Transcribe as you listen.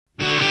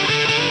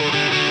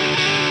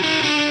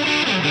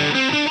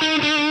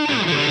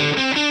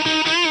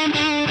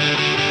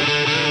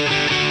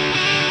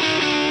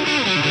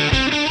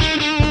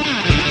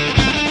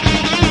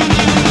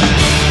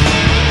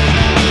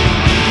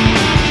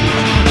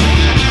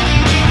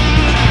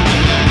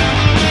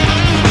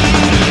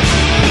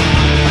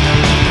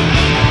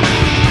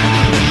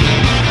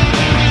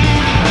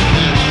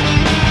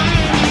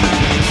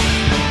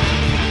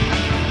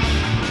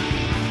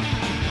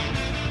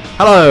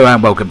Hello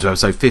and welcome to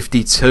episode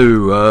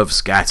 52 of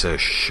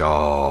Scattershot.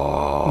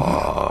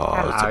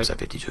 Hello. Episode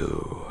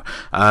 52.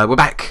 We're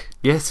back.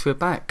 Yes, we're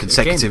back.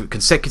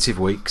 Consecutive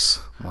weeks.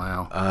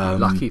 Wow.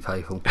 Lucky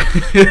people.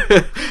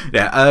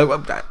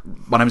 Yeah.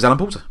 My name's Alan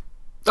Porter.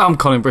 I'm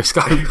Colin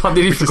Briscoe. I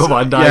nearly forgot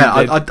my name.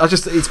 Yeah, I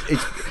just it's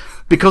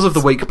because of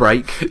the week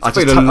break. It's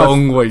been a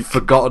long week.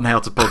 Forgotten how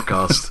to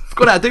podcast.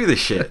 Forgot how to do this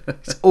shit.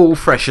 It's all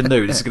fresh and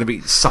new. This is going to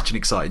be such an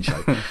exciting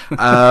show.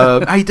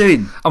 How you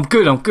doing? I'm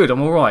good.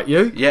 I'm all right.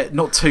 You? Yeah,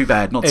 not too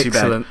bad. Not too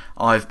Excellent. bad.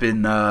 I've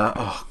been.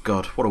 Oh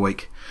God, what a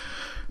week.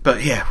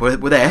 But yeah, we're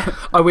there.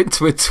 I went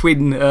to a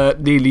twin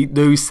nearly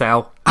new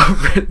sale.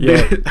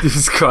 Yeah, this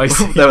is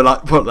crazy. They were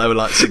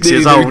like 6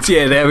 years old.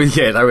 Yeah, they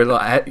were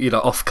like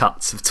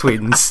offcuts of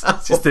twins.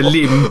 Just a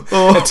limb,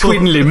 a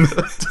twin limb.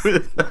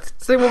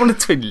 Does anyone want a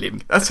twin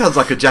limb? That sounds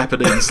like a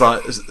Japanese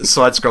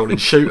side-scrolling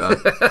shooter.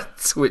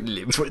 Twin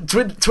limb.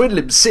 Twin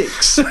limb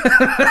 6.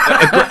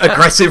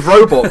 Aggressive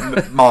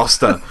robot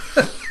master.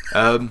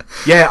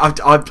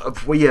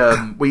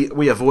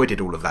 We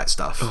avoided all of that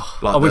stuff.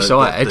 I wish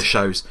I had. The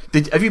shows.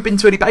 Have you been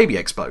to any baby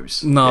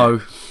expos? No.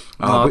 Yeah.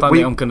 No, I don't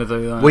think I'm going to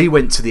do that. We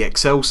went to the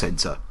Excel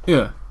Centre.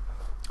 Yeah.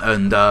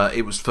 And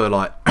it was for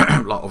like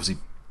obviously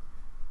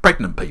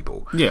pregnant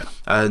people. Yeah.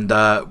 And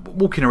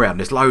walking around,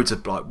 there's loads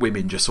of like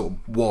women just sort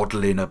of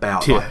waddling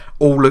about. Yeah.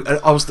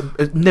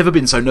 I've never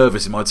been so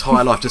nervous in my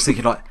entire life, just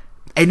thinking like,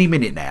 any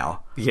minute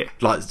now, yeah,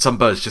 like some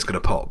bird's just going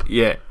to pop.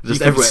 Yeah, just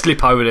you can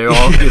slip over there,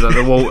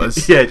 the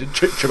waters. Yeah,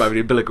 trip over the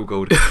umbilical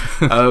cord.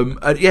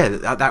 And yeah,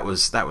 that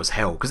was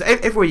hell, because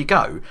everywhere you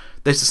go,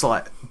 there's just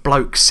like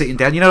blokes sitting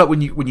down. You know, like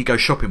when you go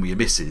shopping with your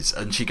missus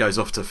and she goes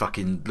off to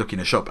fucking look in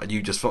a shop, and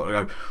you just go,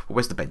 well,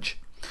 where's the bench?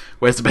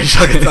 Where's the bench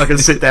I can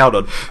sit down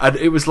on? And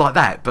it was like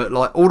that, but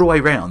like all the way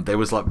round, there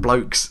was like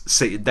blokes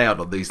sitting down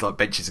on these like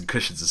benches and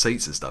cushions and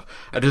seats and stuff,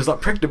 and there's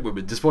like pregnant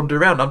women just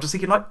wandering around. I'm just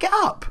thinking like, get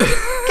up,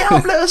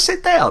 let us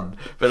sit down.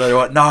 But they're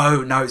like,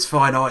 no, it's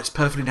fine. Oh, it's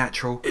perfectly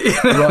natural.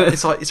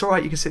 It's all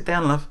right. You can sit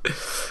down, love.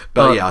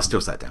 But yeah, I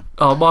still sat down.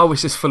 Oh, mine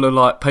was just full of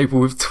like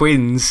people with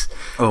twins.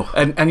 Oh,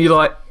 and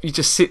you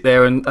just sit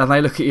there and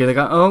they look at you. They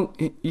go, oh,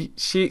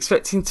 she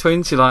expecting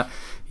twins? You're like,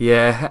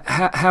 yeah.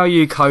 How are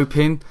you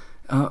coping?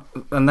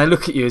 And they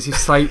look at you as if to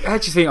say, how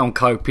do you think I'm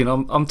coping?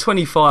 I'm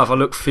 25, I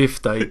look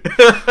 50.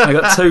 I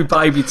got 2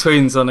 baby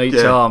twins on each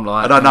arm.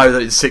 And I know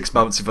that in 6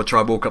 months, if I try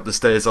and walk up the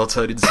stairs, I'll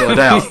turn inside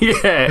out.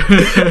 Yeah.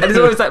 And there's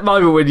always that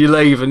moment when you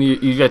leave and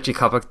you've had your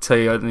cup of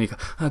tea and you go,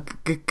 oh,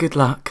 good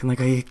luck. And they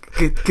go, yeah,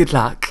 good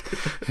luck.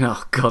 And,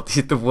 oh, God, this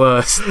is the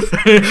worst.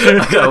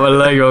 I can't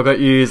believe I've got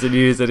years and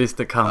years of this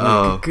to come.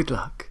 Oh. Good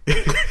luck.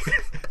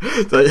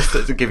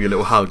 To give you a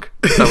little hug.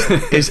 So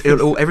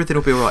everything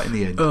will be alright in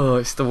the end. Oh,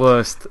 it's the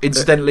worst.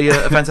 Incidentally,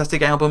 a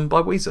fantastic album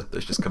by Weezer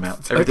that's just come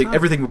out.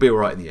 Everything will be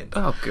alright in the end.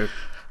 Oh, good.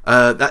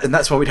 And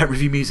that's why we don't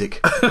review music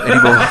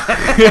anymore.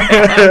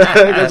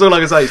 That's all I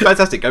can say. It's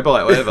fantastic. Go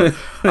buy it, whatever.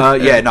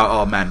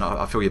 Oh man,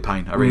 I feel your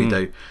pain. I really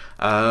do.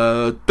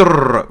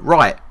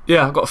 Right.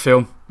 Yeah, I've got a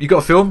film. You got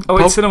a film? I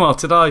went to cinema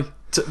today.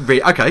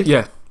 Okay.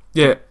 Yeah.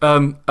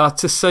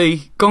 To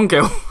see Gone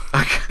Girl.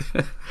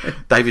 Okay.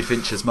 David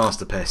Fincher's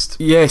masterpiece.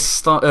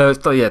 Yes,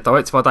 directed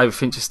by David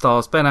Fincher,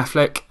 stars Ben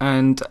Affleck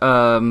and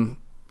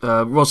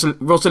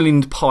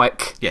Rosalind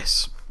Pike.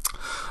 Yes.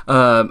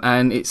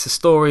 And it's a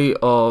story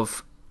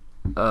of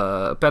Ben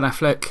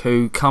Affleck,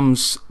 who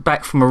comes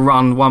back from a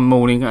run one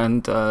morning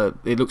and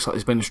it looks like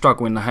there's been a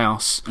struggle in the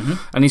house,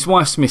 and his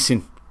wife's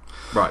missing.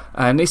 Right.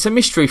 And it's a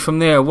mystery from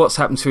there. What's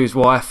happened to his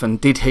wife,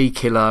 and did he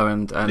kill her?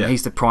 And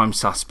he's the prime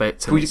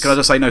suspect. Can I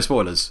just say no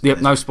spoilers?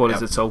 Yep, no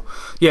spoilers at all.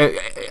 Yeah,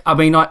 I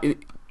mean,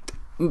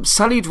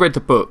 Sally had read the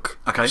book.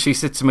 Okay. She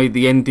said to me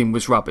the ending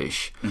was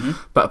rubbish,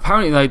 but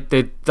apparently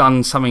they'd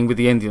done something with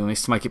the ending on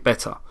this to make it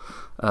better.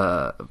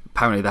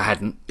 Apparently they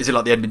hadn't. Is it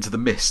like the ending to The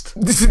Mist?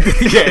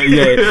 Yeah.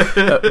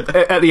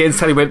 At the end,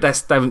 Sally went, they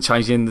haven't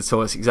changed the ending at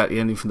all. It's exactly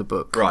the ending from the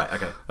book. Right.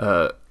 Okay.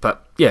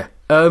 But yeah.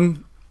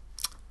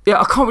 Yeah,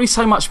 I can't really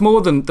say much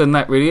more than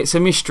that. Really, it's a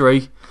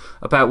mystery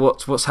about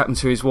what's happened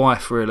to his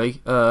wife.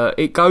 Really,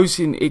 it goes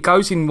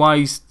in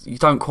ways you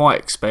don't quite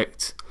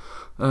expect.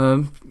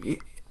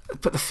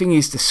 But the thing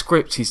is, the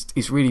script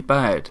is really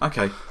bad.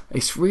 Okay,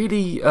 it's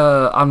really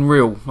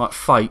unreal, like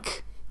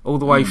fake all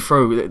the way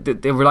through.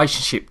 The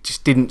relationship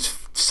just didn't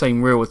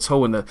seem real at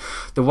all, and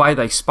the way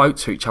they spoke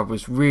to each other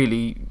was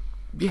really.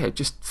 Yeah,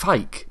 just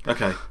fake.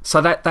 Okay.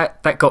 So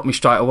that got me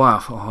straight away. I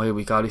thought, oh, here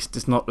we go. This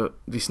does not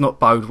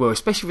bode well,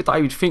 especially for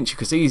David Fincher,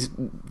 because he's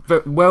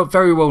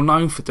very well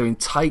known for doing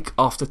take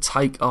after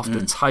take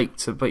after take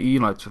to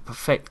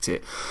perfect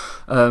it.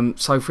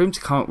 So for him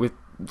to come up with,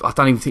 I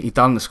don't even think he'd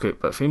done the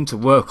script, but for him to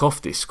work off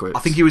this script,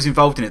 I think he was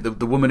involved in it.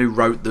 The woman who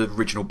wrote the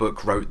original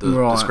book wrote the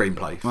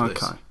screenplay for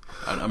this.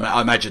 And I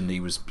imagine he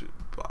was,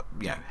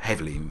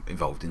 heavily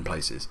involved in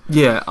places.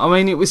 Yeah, I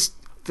mean, it was.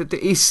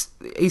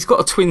 He's got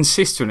a twin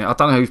sister in it. I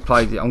don't know who's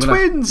played it.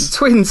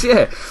 Twins,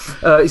 yeah.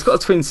 He's got a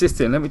twin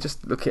sister, and let me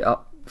just look it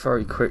up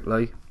very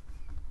quickly.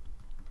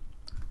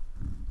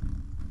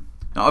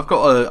 Now, I've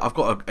got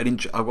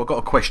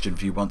a question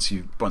for you once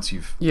you've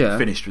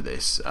finished with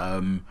this.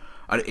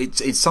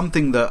 It's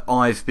something that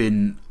I've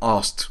been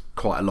asked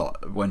quite a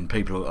lot when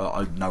people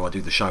I know I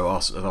do the show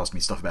have asked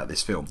me stuff about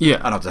this film.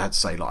 Yeah, and I've had to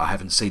say, like, I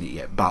haven't seen it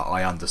yet, but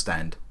I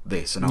understand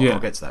this, and I'll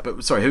get to that.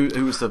 But sorry,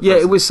 who was the person?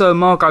 It was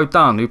Margot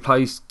Dunn who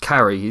plays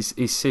Carrie, his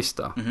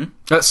sister.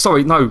 Mm-hmm.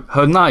 Sorry, no,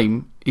 her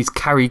name is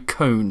Carrie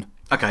Coon.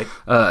 Okay,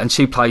 and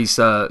she plays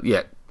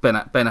Ben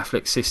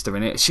Affleck's sister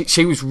in it.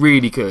 She was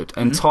really good,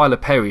 and Tyler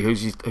Perry,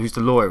 who's the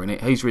lawyer in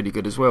it, he's really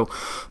good as well.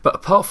 But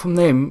apart from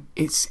them,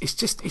 it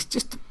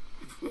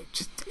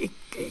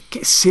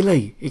gets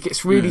silly. It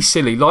gets really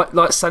silly.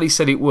 Like Sally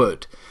said it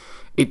would.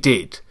 It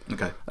did.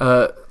 Okay.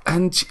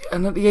 And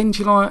at the end,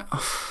 you're like,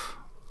 oh,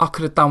 I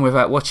could have done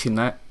without watching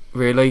that.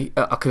 Really,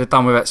 I could have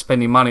done without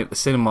spending money at the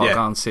cinema to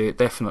go and see it.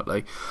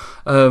 Definitely.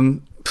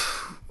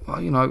 Well,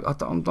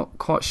 I'm not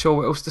quite sure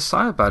what else to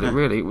say about it.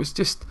 Really, it was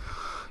just,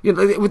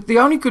 the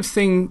only good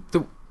thing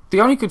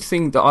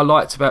that I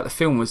liked about the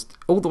film was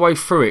all the way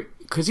through it,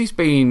 because he's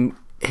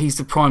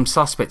the prime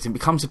suspect and it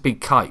becomes a big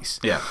case.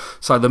 Yeah.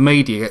 So the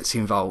media gets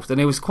involved, and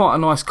there was quite a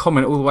nice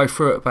comment all the way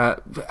through it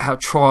about how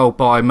trial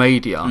by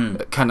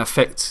media can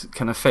affect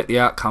the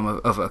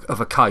outcome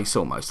of a case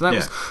almost.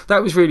 And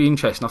that was really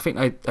interesting. I think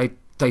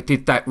they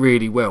did that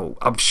really well.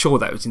 I'm sure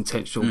that was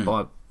intentional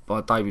by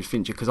David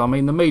Fincher, because I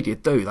mean the media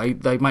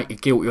they make you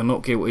guilty or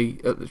not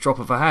guilty at the drop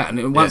of a hat,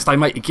 and once they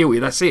make you guilty,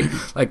 that's it.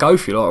 They go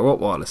for you like a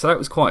Rottweiler. So that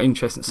was quite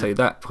interesting to see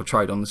that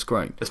portrayed on the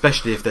screen,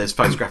 especially if there's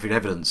photographic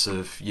evidence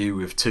of you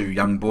with two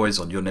young boys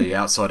on your knee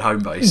outside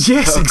home base.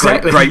 Yes,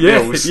 exactly. Great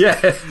bills. Yeah.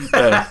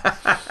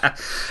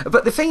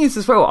 But the thing is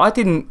as well, I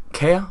didn't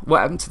care what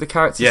happened to the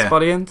characters by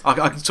the end. I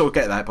can sort of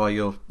get that by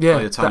your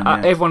tone.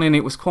 Everyone in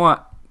it was quite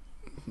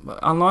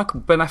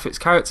unlikable. Ben Affleck's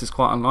character's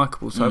quite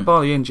unlikable, so by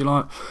the end you're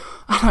like,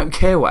 I don't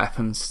care what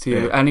happens to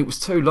you. And it was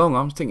too long.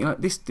 I was thinking, like,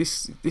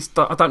 this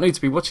I don't need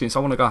to be watching this. I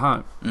want to go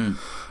home.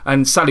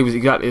 And Sally was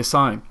exactly the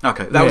same.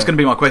 Okay, that was going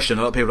to be my question.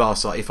 A lot of people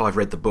ask, like, if I've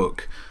read the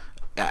book,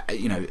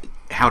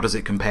 how does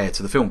it compare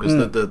to the film? Because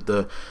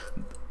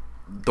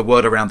the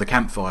word around the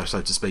campfire,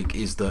 so to speak,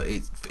 is that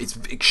it's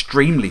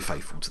extremely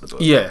faithful to the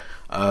book. Yeah.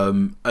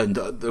 And I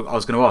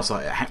was going to ask,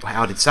 like,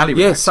 how did Sally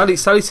react? Yeah,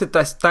 Sally said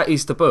that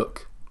is the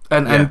book.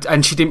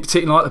 And she didn't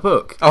particularly like the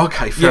book. Oh,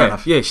 okay, fair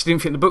enough. Yeah, she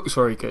didn't think the book was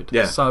very good.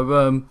 Yeah.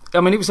 So,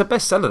 I mean, it was a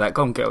bestseller, that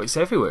Gone Girl. It's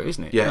everywhere,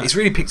 isn't it? Yeah, it's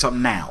really picked up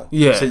now.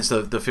 Yeah. Since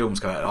the films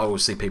go out, I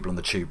always see people on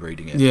the tube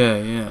reading it.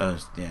 Yeah.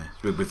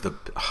 With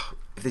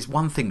if there's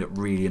one thing that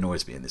really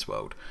annoys me in this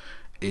world,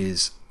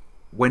 is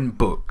when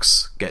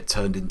books get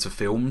turned into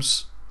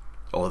films,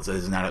 or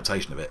there's an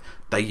adaptation of it,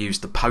 they use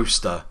the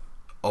poster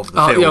of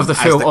the film, of the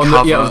film on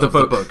the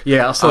book.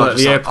 Yeah, I saw that at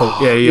the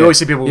airport. You always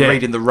see people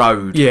reading The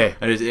Road. Yeah,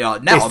 and it's now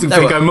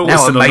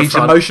a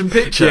major motion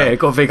picture. Yeah,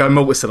 got Viggo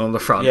Mortensen on the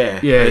front.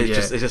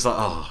 It's just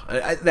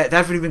like, they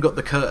haven't even got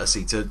the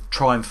courtesy to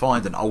try and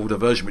find an older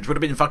version, which would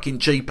have been fucking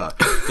cheaper.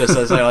 Just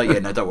to say,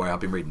 like, don't worry, I've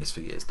been reading this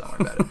for years. Don't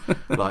worry about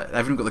it. Like, they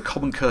haven't got the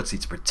common courtesy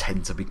to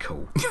pretend to be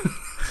cool.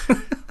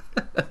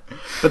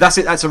 But that's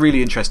it. That's a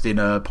really interesting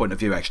point of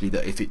view, actually.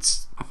 That if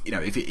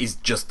it is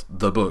just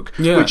the book,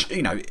 which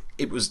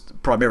it was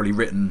primarily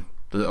written,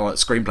 the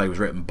screenplay was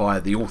written by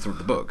the author of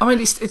the book. I mean,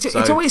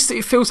 it's always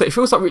it feels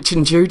like Richard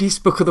and Judy's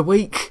Book of the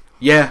Week.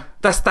 Yeah,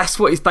 that's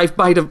what it's. They've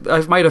made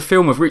a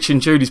film of Richard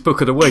and Judy's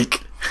Book of the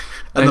Week.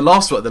 And the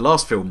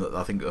last film that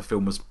I think a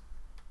film was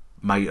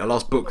made, a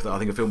last book that I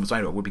think a film was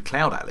made of would be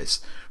Cloud Atlas,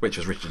 which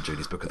was Richard and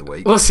Judy's Book of the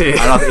Week. Was it?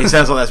 And it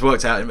sounds like that's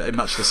worked out in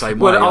much the same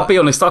way. Well, I'll be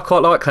honest, I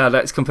quite like Cloud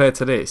Atlas compared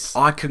to this.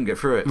 I couldn't get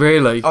through it.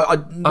 Really?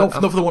 Not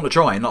for the want of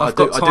trying. I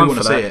do want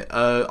to see it.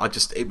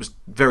 It was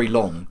very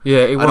long.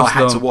 Yeah, it was. And I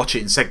had to watch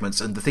it in segments.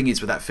 And the thing is,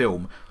 with that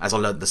film, as I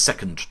learned the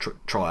second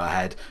try I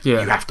had, you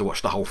have to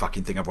watch the whole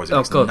fucking thing, otherwise it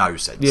makes no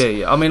sense.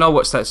 Yeah. I mean, I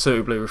watched that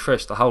suitably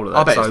refreshed, the whole of that.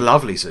 I bet it's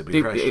lovely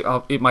suitably refreshed.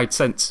 It made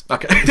sense.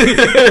 Okay.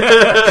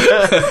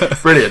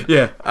 Brilliant.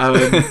 Yeah.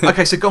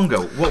 Okay, so Gone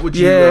Girl, what would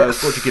you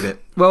give it?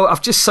 Well,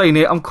 I've just seen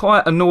it. I'm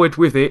quite annoyed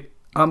with it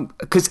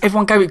because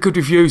everyone gave it good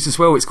reviews as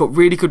well. It's got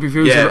really good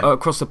reviews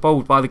across the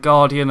board by The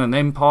Guardian and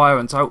Empire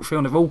and Total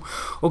Film. They've all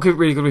give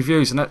really good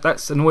reviews, and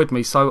that's annoyed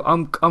me. So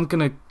I'm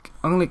gonna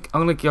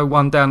go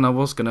one down. I'm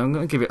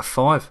gonna give it a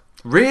 5.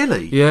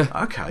 Really? Yeah.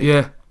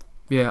 Okay.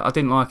 Yeah. I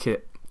didn't like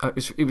it.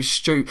 It was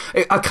stupid.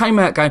 I came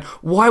out going,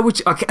 why would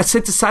you? I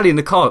said to Sally in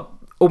the car,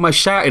 almost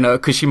shouting at her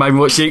because she made me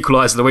watch The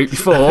Equalizer the week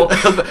before,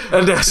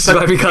 and so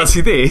maybe can't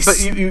see this.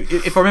 But you,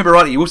 if I remember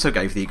rightly, you also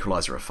gave The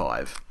Equalizer a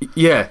 5.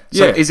 Yeah.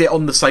 So is it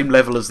on the same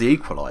level as The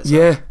Equalizer?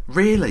 Yeah.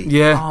 Really?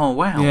 Yeah. Oh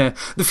wow. Yeah.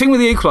 The thing with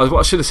The Equalizer, what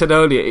I should have said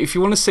earlier, if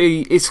you want to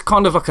see, it's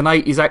kind of like an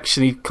 80s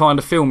actiony kind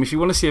of film. If you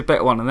want to see a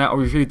better one, and that I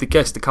reviewed The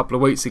Guest a couple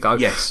of weeks ago.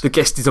 Yes. The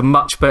Guest is a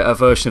much better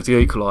version of The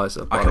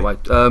Equalizer, by the way.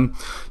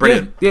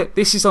 Brilliant. Yeah.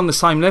 This is on the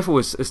same level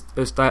as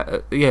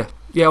that. Yeah.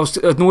 I was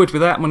annoyed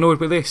with that. I'm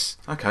annoyed with this.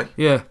 Okay.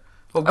 Yeah.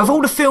 Of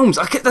all the films,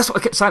 that's what I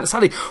kept saying to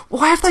Sally.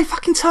 Why have they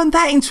fucking turned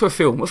that into a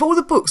film? Of all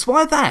the books,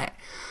 why that?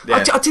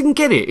 Yeah. I didn't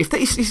get it. If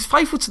he's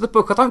faithful to the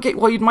book, I don't get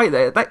why you'd make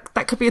that.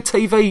 That could be a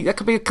TV. That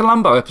could be a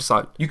Columbo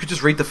episode. You could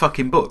just read the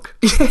fucking book.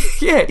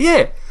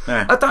 yeah.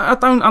 I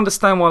don't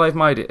understand why they've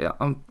made it.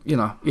 I'm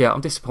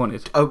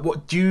disappointed.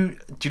 What do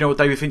you know what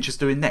David Fincher's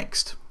doing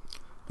next?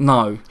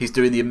 No, he's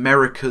doing the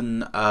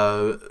American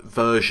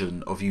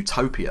version of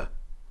Utopia.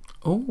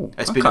 Oh,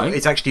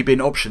 it's actually been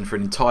optioned for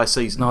an entire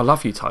season. No, I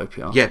love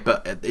Utopia. Yeah,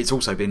 but it's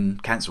also been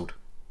cancelled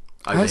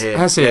over here.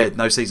 Has it? Yeah,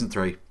 no season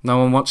 3. No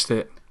one watched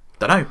it.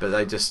 Don't know, but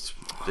it's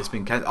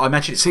been cancelled. I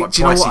imagine it's quite pricey.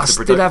 Do you know what? I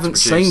still haven't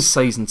produce. seen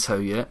season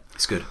 2 yet.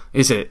 It's good.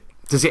 Is it?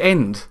 Does it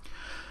end?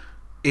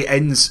 It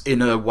ends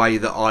in a way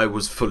that I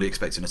was fully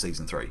expecting a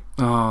season 3.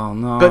 Oh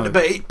no!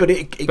 But it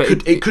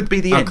could be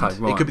the end. Okay,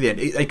 right. It could be the end.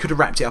 They could have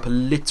wrapped it up a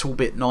little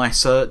bit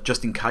nicer,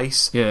 just in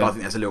case. Yeah. But I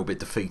think that's a little bit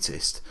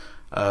defeatist.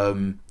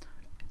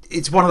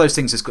 It's one of those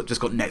things that's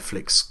just got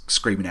Netflix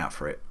screaming out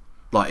for it.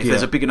 Like if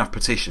there's a big enough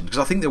petition, because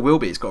I think there will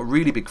be. It's got a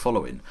really big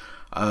following.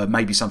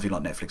 Maybe something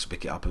like Netflix will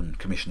pick it up and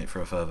commission it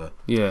for a further,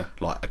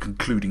 like a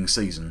concluding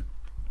season.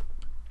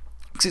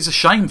 Because it's a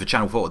shame for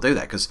Channel 4 to do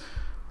that, because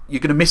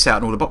you're going to miss out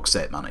on all the box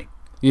set money.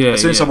 Yeah.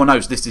 As soon as someone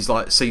knows this is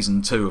like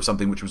season 2 of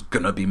something which was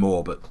going to be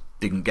more but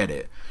didn't get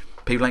it,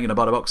 people ain't going to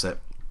buy the box set.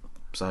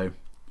 So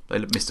they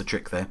missed a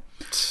trick there.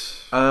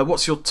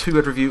 What's your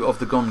 2-word review of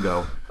The Gone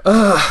Girl?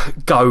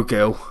 Go,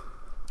 girl.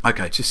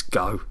 Okay, just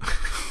go.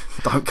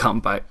 Don't come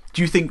back.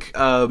 Do you think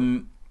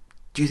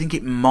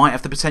it might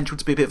have the potential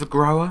to be a bit of a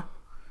grower?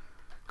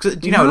 Because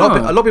a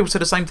lot of people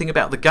said the same thing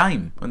about The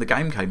Game when The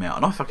Game came out,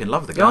 and I fucking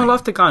love The Game. Yeah, I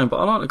love The Game, but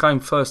I like The Game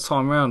first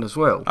time round as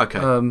well. Okay.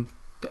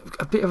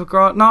 A bit of a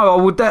grower. No,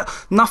 I would.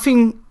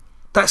 Nothing.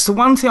 That's the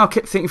one thing I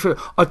kept thinking through.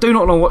 I do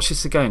not want to watch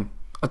this again.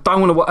 I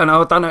don't want to, and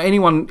I don't know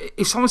anyone.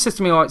 If someone says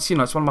to me, like, it's one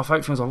of my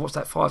favourite films, I've watched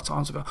that 5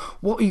 times. About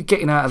what are you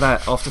getting out of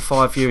that after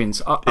 5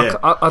 viewings?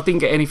 I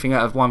didn't get anything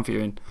out of 1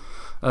 viewing.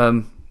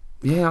 I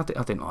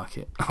didn't like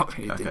it. I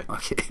really didn't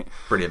like it.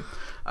 Brilliant.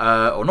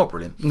 Or not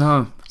brilliant.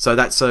 No. So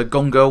that's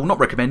Gone Girl, not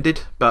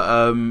recommended,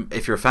 but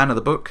if you're a fan of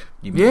the book,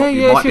 you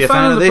might be a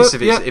fan of this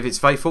if it's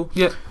faithful.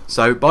 Yeah.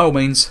 So by all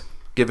means,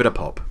 give it a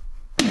pop.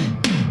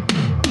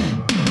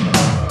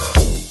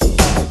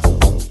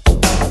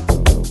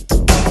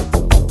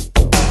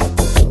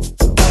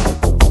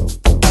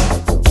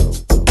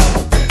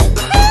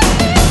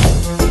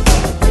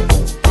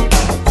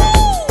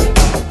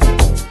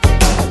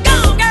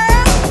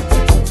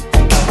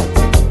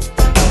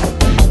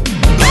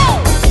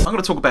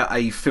 Talk about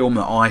a film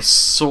that I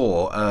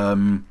saw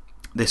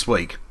this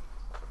week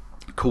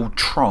called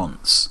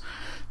Trance.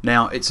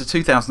 Now, it's a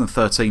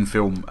 2013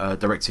 film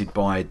directed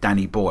by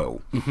Danny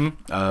Boyle,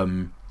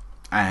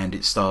 and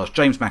it stars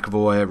James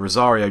McAvoy,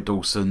 Rosario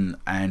Dawson,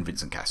 and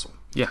Vincent Cassel.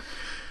 Yeah,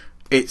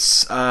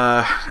 it's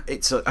a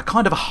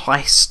kind of a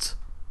heist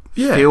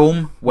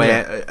film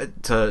where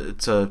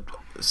to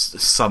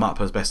sum up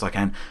as best I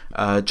can,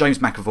 James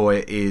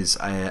McAvoy is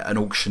an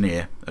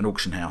auctioneer, an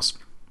auction house.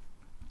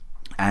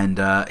 And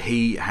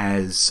he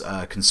has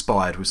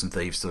conspired with some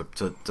thieves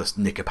to just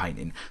nick a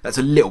painting. That's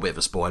a little bit of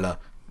a spoiler,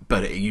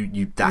 but happens.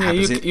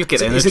 You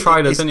get it in the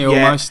trailer, don't you?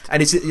 Almost,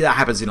 and that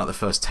happens in like the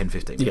first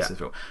 10-15 minutes of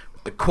the film.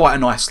 Quite a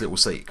nice little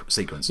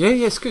sequence. Yeah,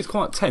 it's good. It's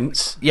quite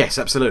tense. Yes,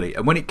 absolutely.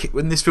 And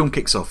when this film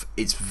kicks off,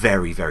 it's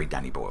very, very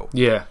Danny Boyle.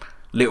 Yeah,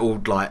 little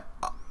like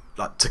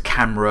to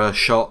camera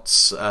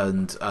shots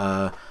and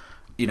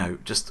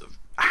just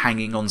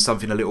hanging on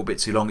something a little bit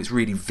too long. It's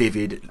really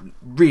vivid,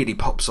 really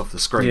pops off the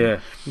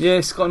screen. Yeah,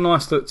 it's got a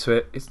nice look to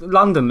it.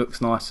 London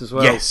looks nice as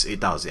well. Yes, it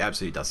does. It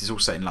absolutely does. It's all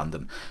set in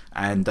London,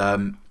 and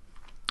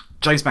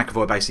James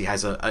McAvoy basically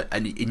has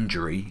an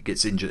injury. He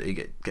gets injured. He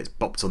gets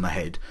bopped on the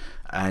head,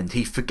 and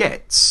he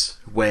forgets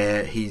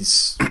where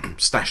he's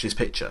stashed his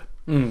picture.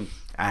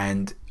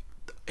 And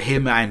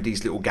him and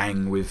his little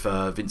gang with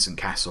Vincent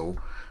Cassel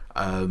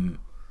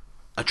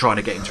are trying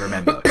to get him to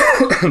remember.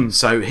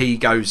 So he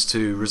goes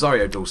to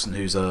Rosario Dawson,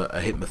 who's a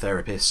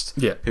hypnotherapist,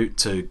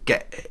 to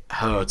get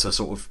her to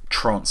sort of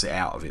trance it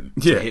out of him,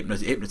 to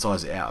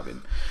hypnotise it out of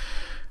him.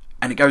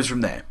 And it goes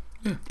from there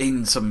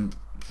in some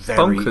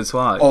very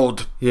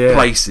odd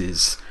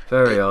places.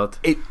 Very odd.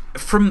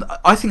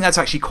 I think that's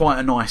actually quite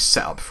a nice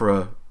setup for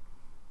a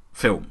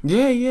film.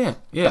 Yeah.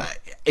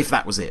 If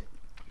that was it.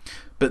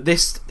 But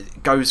this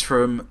goes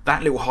from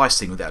that little heist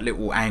thing with that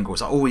little angle.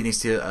 It's like, he needs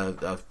to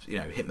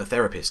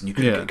hypnotherapist, and you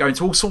can go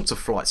into all sorts of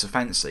flights of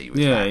fantasy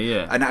with that.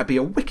 And that'd be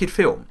a wicked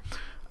film.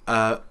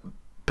 But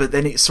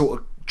then it sort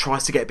of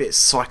tries to get a bit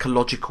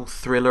psychological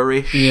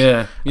thriller-ish.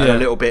 And a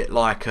little bit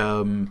like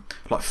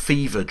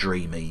fever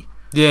dreamy.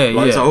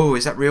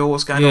 Is that real?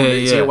 What's going on?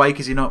 Is he awake?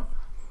 Is he not?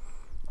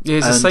 Yeah,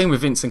 there's a scene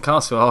with Vincent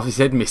Cassel, half his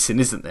head missing,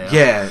 isn't there?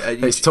 Yeah.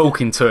 It's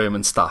talking to him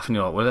and stuff, and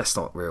you're like, well, that's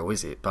not real,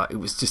 is it? But it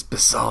was just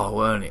bizarre,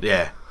 weren't it?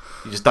 Yeah.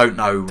 You just don't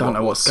know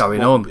what's going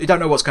on. You don't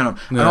know what's going on.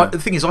 Yeah. And the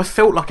thing is, I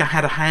felt like I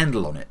had a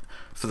handle on it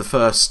for the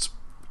first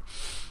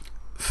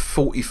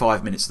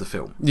 45 minutes of the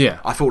film. Yeah.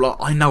 I thought, like,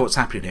 I know what's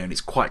happening here, and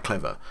it's quite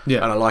clever.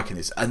 Yeah. And I like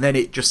this. And then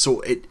it just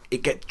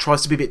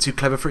tries to be a bit too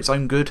clever for its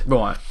own good.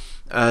 Right.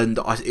 And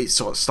it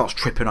sort of starts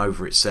tripping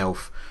over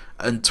itself.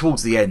 And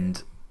towards the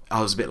end,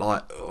 I was a bit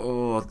like,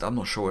 oh, I'm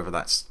not sure whether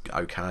that's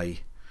okay.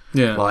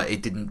 Yeah. Like,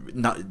 it didn't.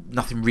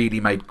 Nothing really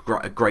made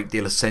a great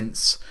deal of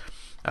sense.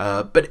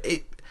 But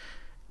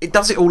it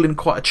does it all in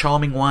quite a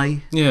charming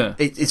way. Yeah.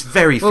 It's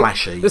very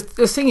flashy.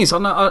 The thing is,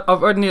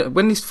 I've read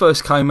when this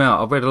first came out,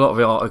 I've read a lot of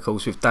the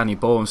articles with Danny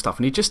Boyle and stuff,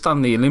 and he'd just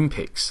done the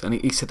Olympics, and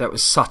he said that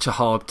was such a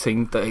hard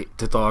thing to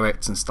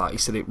direct and stuff. He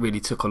said it really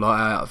took a lot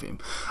out of him,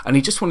 and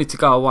he just wanted to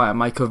go away and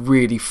make a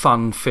really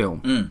fun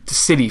film, a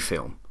silly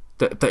film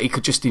that he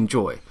could just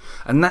enjoy,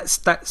 and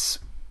that's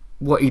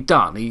what he'd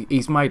done.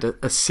 He's made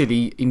a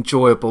silly,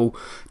 enjoyable.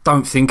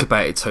 Don't think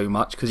about it too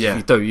much, because if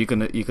you do,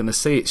 you're gonna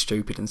see it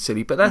stupid and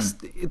silly. But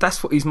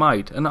that's what he's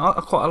made, and I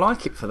quite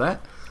like it for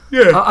that.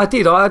 Yeah, I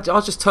did. I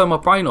just turned my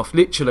brain off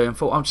literally and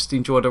thought I'll just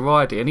enjoy the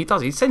ride here. And he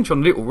does. He sends you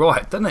on a little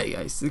ride, doesn't he?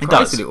 It's a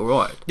crazy little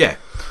ride. Yeah.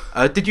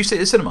 Did you see it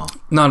at the cinema?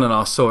 No.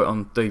 I saw it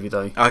on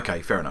DVD.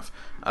 Okay, fair enough.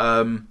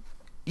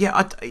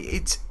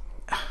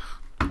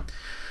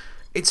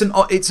 It's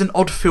an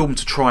odd film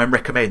to try and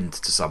recommend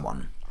to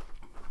someone.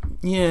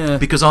 Yeah,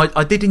 because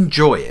I did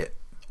enjoy it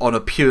on a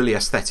purely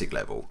aesthetic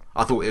level.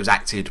 I thought it was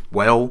acted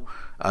well.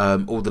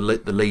 All the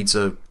leads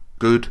are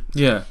good.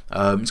 Yeah,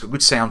 it's got a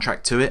good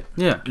soundtrack to it.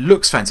 Yeah, it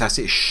looks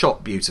fantastic. It's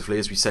shot beautifully,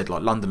 as we said.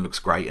 Like, London looks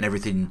great, and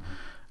everything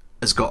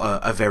has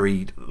got a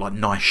very like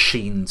nice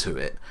sheen to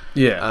it.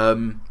 Yeah.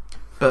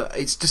 But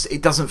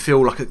it doesn't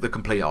feel like the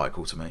complete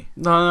article to me.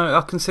 No,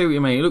 I can see what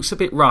you mean. It looks a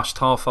bit rushed,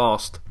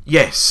 half-assed.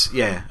 Yes,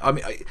 yeah. I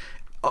mean,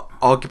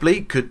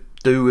 arguably could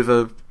do with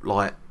a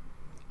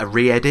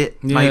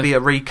re-edit, maybe a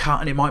recut,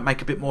 and it might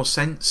make a bit more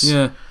sense.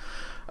 Yeah.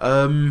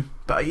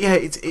 But yeah,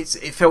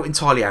 it felt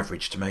entirely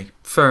average to me.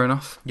 Fair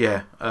enough.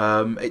 Yeah.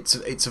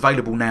 It's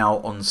available now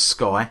on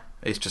Sky.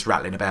 It's just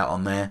rattling about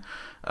on there.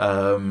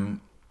 I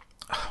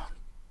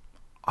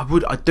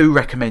do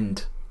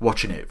recommend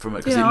watching it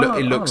because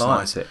it looks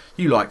nice. It.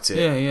 You liked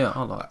it. Yeah,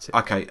 I liked it.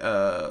 Okay.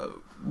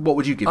 What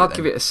would you give it? I'll then?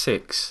 give it a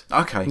 6.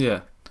 Okay.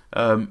 Yeah.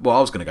 Well,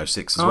 I was going to go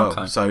 6 as well.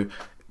 Okay. So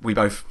we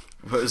both.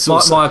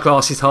 My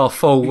glass is half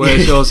full,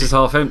 whereas yours is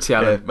half empty,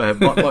 Alan. Yeah,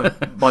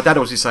 my dad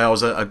always used to say I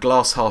was a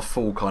glass half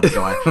full kind of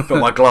guy, but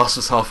my glass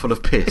was half full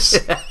of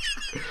piss.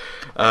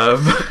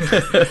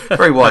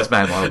 Very wise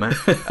man, my old man.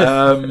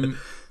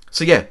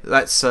 So yeah,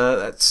 that's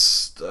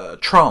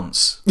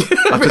Trance.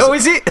 Oh,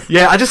 is it?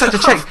 Yeah, I just had to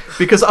check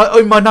because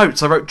in my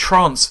notes I wrote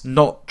Trance,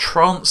 not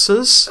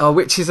Trancers. Oh,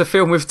 which is a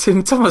film with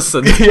Tim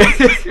Thomerson.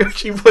 Yeah,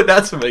 she put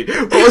that to me.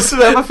 What was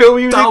the other film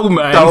you Dull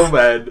Man. Dull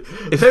Man.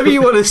 If ever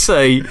you want to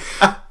see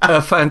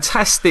a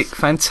fantastic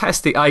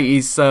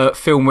 80s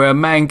film where a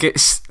man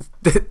gets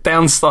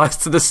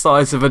downsized to the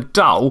size of a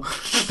doll,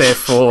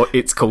 therefore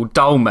it's called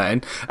Dull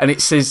Man, and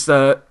it says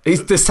the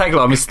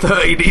tagline is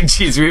 13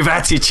 inches with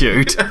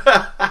attitude.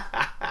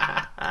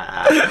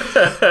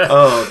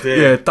 Oh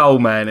dear. Yeah, Dull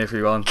Man,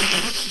 everyone.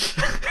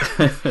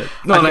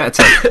 9 out of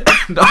 10.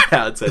 9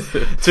 out of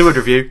 10. 200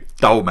 review,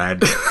 Dull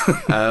Man.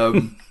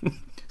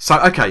 So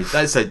okay,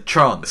 that said,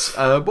 Trance.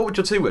 What would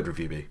your 2-word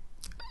review be?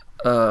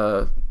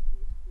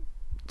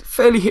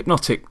 Fairly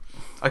hypnotic.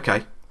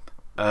 Okay.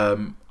 I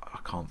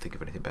can't think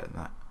of anything better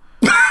than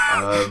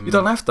that. You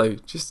don't have to.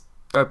 Just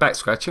go back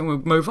scratch and we'll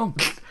move on.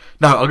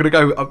 No, I'm going to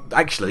go,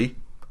 actually,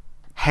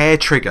 Hair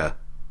Trigger.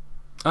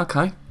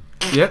 Okay.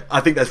 Yep. I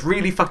think that's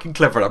really fucking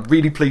clever, and I'm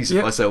really pleased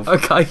with myself.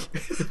 Okay.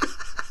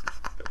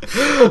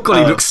 Oh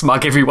God, he looks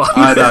smug, everyone.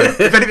 I know.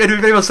 If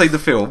anyone's seen the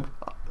film,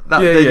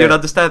 then you'd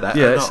understand that.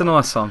 Yeah, it's a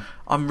nice one.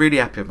 I'm really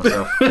happy with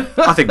myself.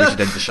 I think we should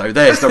end the show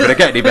there. It's not going to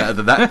get any better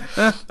than that.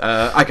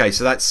 Okay,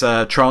 so that's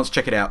Trance.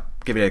 Check it out.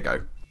 Give it a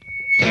go.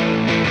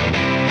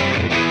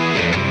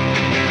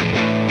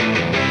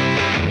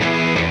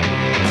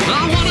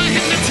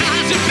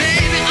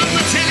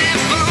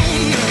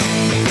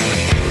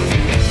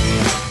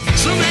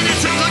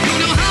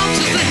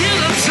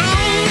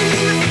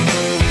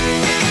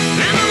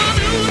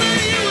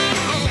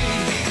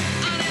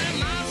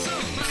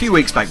 A few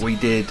weeks back we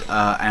did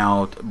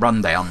our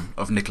rundown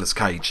of Nicolas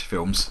Cage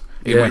films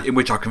in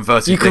which I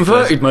converted you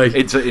converted me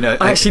into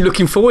I'm actually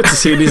looking forward to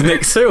seeing his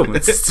next film.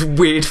 It's a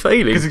weird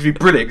feeling because it's going to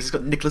be brilliant because it's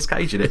got Nicolas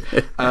Cage in it.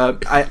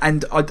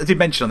 And I did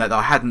mention on that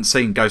I hadn't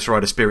seen Ghost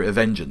Rider Spirit of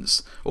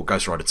Vengeance, or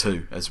Ghost Rider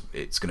 2 as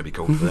it's going to be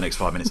called for the next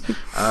 5 minutes.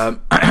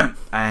 I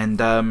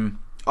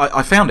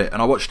found it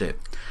and I watched it.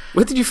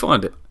 Where did you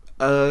find it?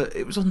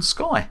 It was on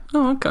Sky.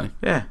 Oh, okay.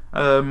 Yeah.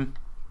 I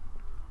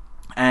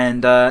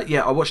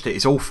watched it.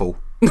 It's awful.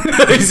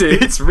 Is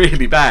it? It's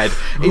really bad.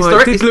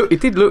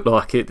 It did look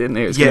like it, didn't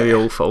it? It was going to be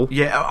awful.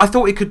 Yeah, I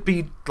thought it could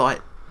be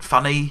like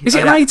funny. Is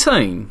it an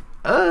 18?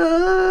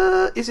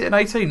 Is it an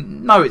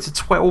 18? No, it's a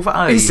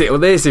 12A. Is it? Well,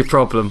 there's the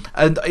problem.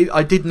 And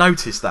I did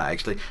notice that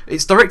actually.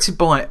 It's directed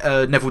by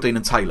Neville Dean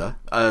and Taylor,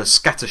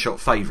 scattershot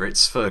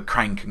favourites for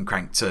Crank and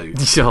Crank 2.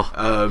 Sure.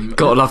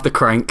 Gotta love the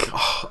Crank.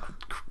 Oh,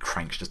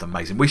 Crank's just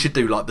amazing. We should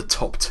do like the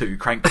top 2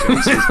 Crank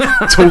films.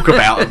 Talk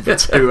about them for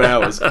 2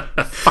 hours.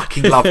 Fucking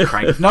fucking love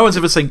Crank. If no one's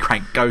ever seen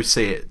Crank, go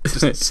see it.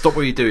 Just stop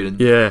what you're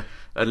doing.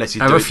 Unless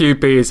you have a few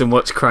beers and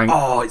watch Crank.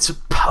 Oh, it's a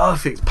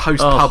perfect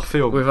post-pub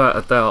film. Without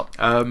a doubt.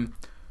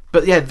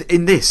 But yeah,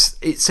 in this,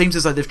 it seems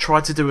as though they've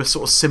tried to do a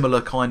sort of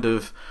similar kind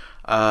of...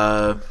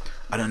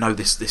 I don't know,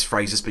 this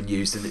phrase has been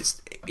used and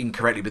it's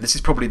incorrectly, but this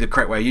is probably the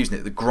correct way of using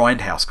it, the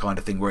grindhouse kind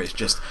of thing, where it's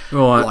just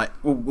like,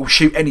 we'll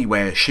shoot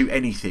anywhere, shoot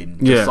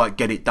anything, just like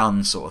get it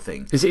done sort of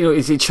thing.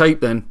 Is it cheap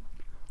then?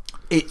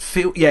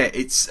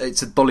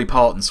 It's a Dolly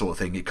Parton sort of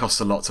thing. It costs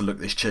a lot to look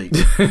this cheap.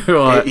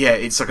 Right.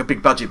 It's like a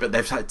big budget, but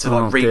they've had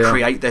to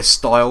recreate their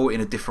style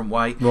in a different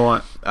way.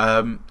 Right.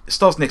 It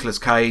stars Nicolas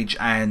Cage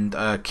and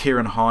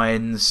Kieran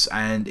Hines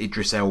and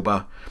Idris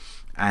Elba.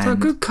 And a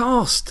good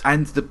cast.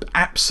 And the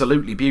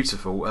absolutely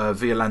beautiful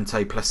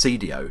Violante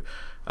Placido,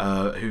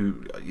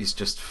 who is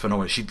just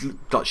phenomenal. She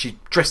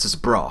dressed as a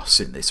brass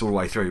in this all the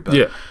way through,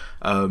 but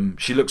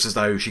she looks as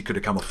though she could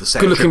have come off the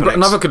set.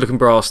 Another good-looking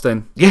brass,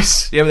 then.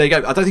 Yes, yeah. Well, there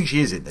you go. I don't think she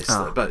is in this,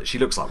 but she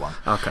looks like one.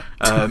 Okay.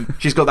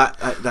 She's got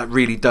that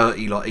really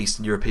dirty, like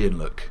Eastern European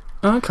look.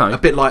 Okay. A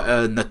bit like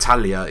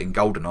Natalia in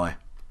Goldeneye.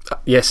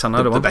 Yes, I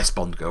know the one. The best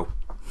Bond girl.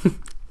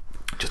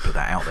 Just put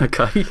that out there.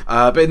 Okay.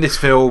 But in this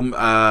film,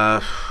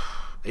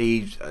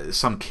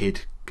 some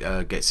kid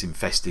gets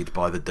infested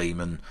by the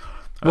demon.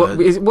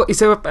 What is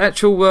there an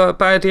actual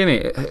baddie in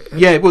it?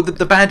 Yeah, well,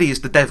 the baddie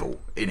is the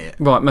devil in it.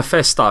 Right,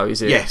 Mephisto,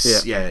 is it?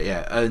 Yes,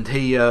 yeah. And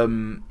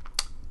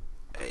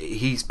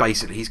he's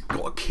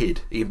got a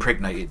kid. He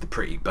impregnated the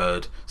pretty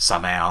bird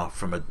somehow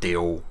from a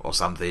deal or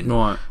something.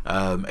 Right.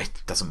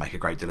 It doesn't make a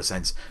great deal of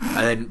sense.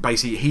 And then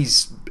basically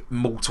his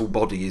mortal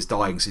body is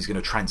dying, so he's going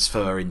to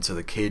transfer into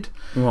the kid.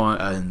 Right.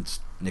 And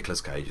Nicolas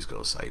Cage has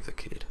got to save the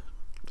kid.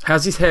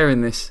 How's his hair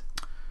in this?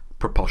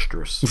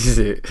 Preposterous. Is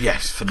it?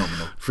 Yes,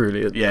 phenomenal.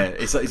 Brilliant. Yeah,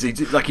 it's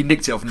like he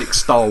nicked it off Nick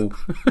Stoll.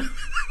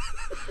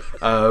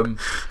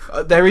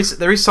 There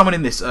is someone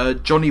in this,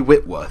 Johnny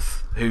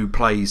Whitworth, who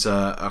plays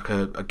like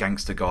a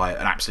gangster guy,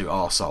 an absolute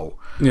arsehole.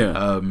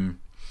 Yeah.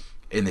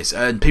 In this,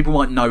 and people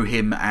might know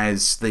him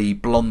as the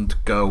blonde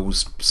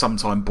girl's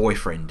sometime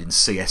boyfriend in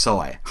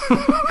CSI,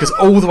 because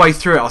all the way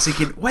through it I was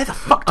thinking, where the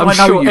fuck do I know you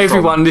from? I'm sure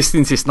everyone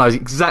listening to this knows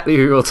exactly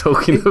who you're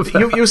talking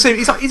about. You'll see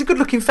he's a good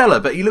looking fella,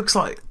 but he looks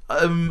like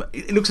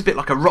he looks a bit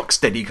like a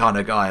rocksteady kind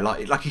of guy,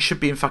 like he should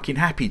be in fucking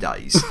Happy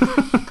Days.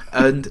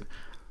 And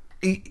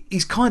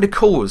he's kind of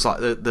cool as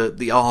like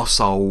the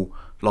arsehole,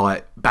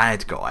 like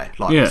bad guy,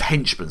 like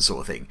henchman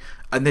sort of thing,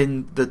 and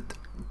then the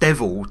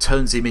devil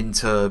turns him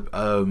into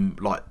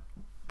like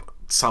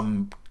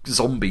some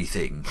zombie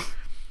thing,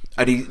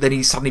 and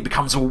he suddenly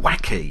becomes all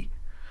wacky.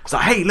 It's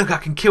like, hey, look, I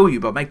can kill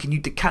you by making you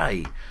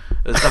decay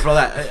and stuff like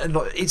that. And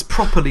like, it's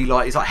properly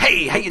like, it's like,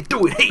 hey, how you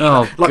doing? Hey,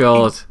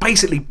 God!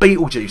 Basically,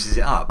 Beetlejuices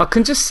it up. I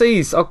can just see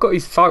I've got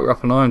his photo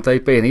up on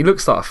IMDb, and he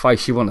looks like a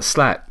face you want to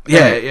slap.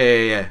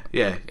 Yeah.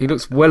 He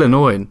looks well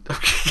annoying.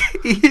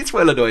 He is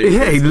well annoying.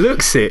 Yeah, he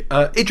looks it.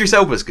 Idris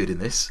Elba's good in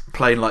this,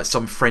 playing like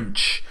some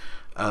French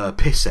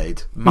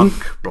pisshead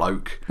monk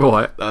bloke,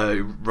 right?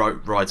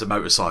 Rides a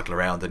motorcycle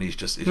around, and he's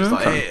just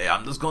like, hey,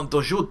 I'm just going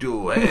to shoot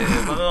you.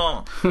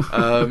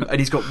 And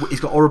he's got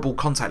horrible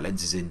contact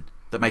lenses in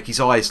that make his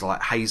eyes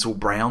like hazel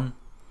brown,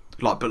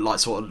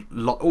 almost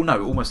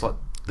like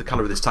the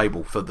colour of this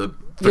table for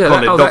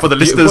Colin, not for the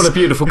listeners. What a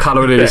beautiful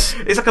colour it is.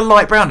 It's like a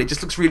light brown. It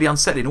just looks really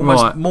unsettling,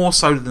 almost more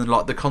so than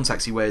like the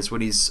contacts he wears when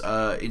he's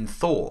in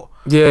Thor.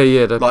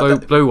 Yeah,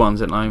 the blue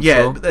ones, aren't they?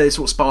 Yeah, but they're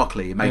sort of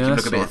sparkly and make him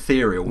look a bit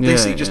ethereal.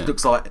 This he just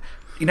looks like,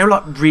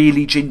 like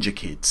really ginger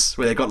kids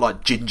where they've got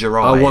like ginger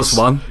eyes. I was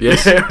one,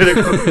 yes. They've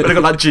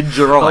got like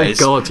ginger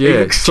eyes. Oh God,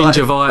 yeah,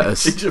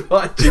 gingivitis.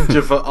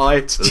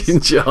 Gingivitis.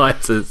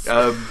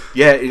 Gingivitis.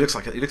 Yeah, he looks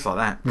like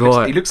that.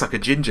 Right. He looks like a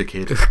ginger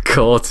kid.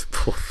 God,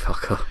 poor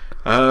fucker.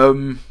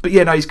 But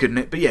yeah, no, he's good in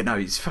it. But yeah, no,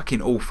 he's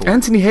fucking awful.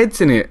 Anthony Head's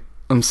in it.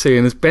 I'm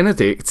seeing as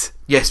Benedict.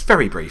 Yes,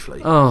 very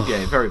briefly. Oh,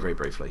 yeah, very very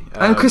briefly.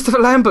 And Christopher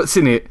Lambert's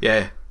in it.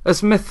 Yeah,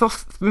 as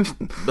Methopheles.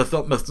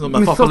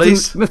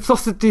 Methodius. Miss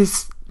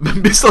Sausages.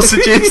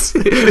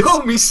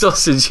 Oh, Miss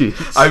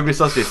Sausages. Oh, Miss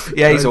Sausages.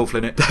 Yeah, he's awful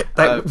in it.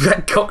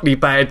 That cockney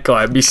bad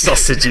guy, Miss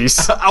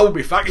Sausages. Oh,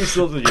 me fucking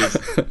sausages.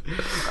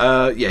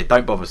 Yeah,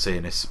 don't bother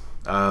seeing this.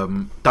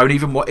 Don't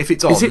even if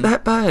it's on. Is it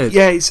that bad?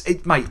 Yeah,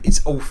 mate,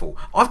 it's awful.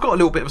 I've got a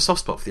little bit of a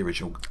soft spot for the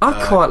original.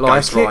 I quite like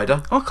Ghost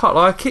Rider. I quite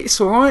like it.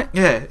 It's all right.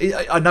 Yeah,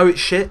 I know it's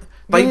shit.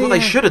 What they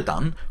should have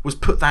done was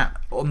put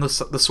that on the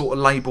sort of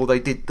label they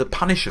did the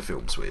Punisher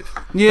films with.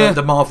 Yeah,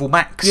 the Marvel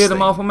Max. Yeah, the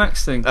Marvel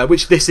Max thing,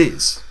 which this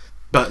is.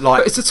 But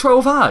it's a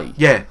 12A.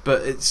 Yeah,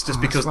 but it's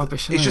just because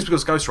rubbish, it's just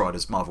because Ghost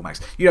Rider's Marvel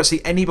Max. You don't see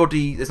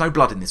anybody. There's no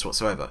blood in this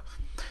whatsoever.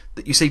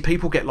 That you see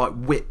people get like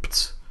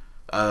whipped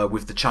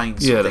with the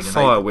chains. Yeah, the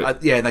fire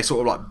whip. And they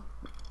sort of like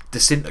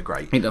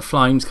disintegrate into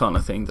flames, kind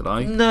of thing. Did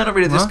I? No, not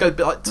really. They just go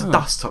like to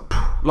dust,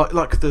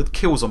 like the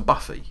kills on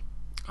Buffy.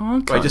 Oh,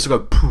 okay. Where they just go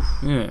poof,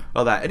 like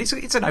that, and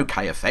it's an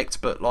okay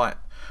effect, but like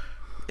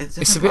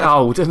it's a bit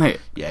old, isn't it?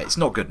 Yeah, it's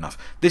not good enough.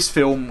 This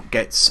film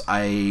gets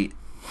a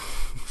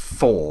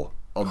 4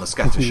 on the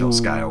Scattershot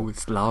scale.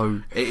 It's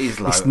low. It is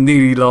low. It's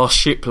nearly last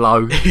ship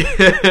low.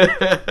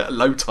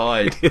 Low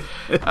tide.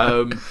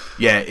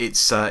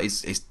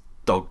 It's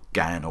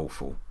dog-gan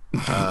awful.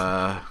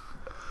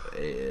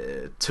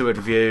 2-word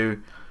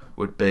review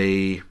would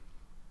be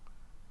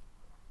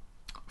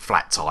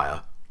flat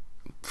tire.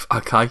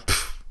 Okay,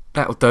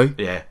 that'll do.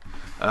 Yeah.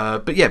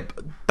 But yeah,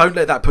 don't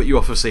let that put you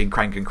off of seeing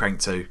Crank and Crank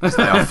 2, because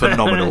they are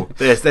phenomenal.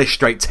 They're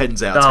straight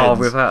 10s out of 10s. Oh,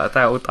 without a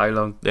doubt, all day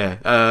long. Yeah.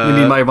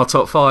 Nearly made my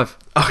top 5.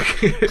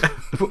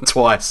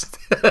 Twice.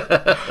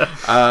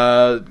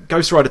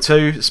 Ghost Rider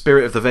 2,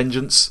 Spirit of the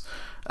Vengeance.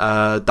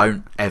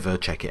 Don't ever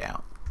check it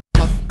out.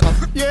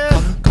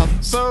 Yeah,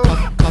 so,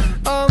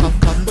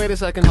 wait a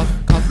second.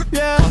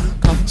 Yeah,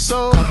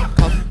 so,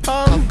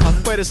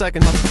 wait a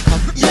second.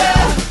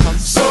 Yeah,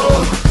 so,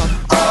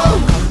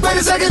 wait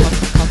a second.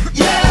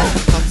 Yeah,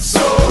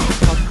 so,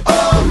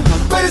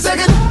 wait a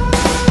second.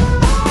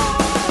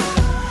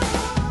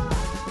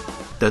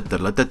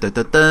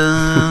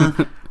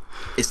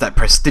 It's that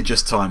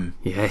prestigious time,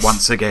 yes,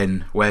 once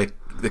again, where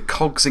the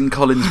cogs in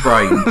Colin's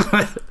brain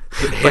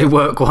they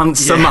work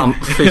once a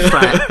month. In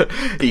fact,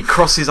 he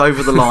crosses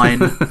over the line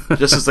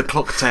just as the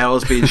clock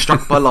tower's being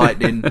struck by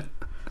lightning,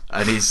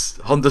 and his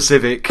Honda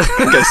Civic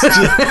gets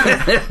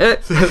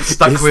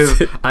stuck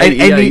with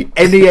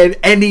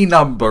any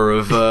number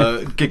of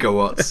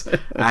gigawatts,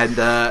 and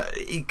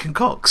he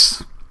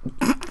concocts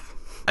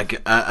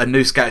a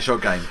new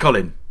Scattershot game.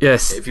 Colin,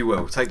 yes, if you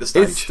will, take the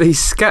stage. It's the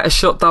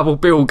Scattershot double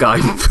bill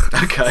game.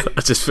 Okay.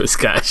 I just put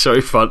Scattershot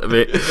in front of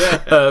it.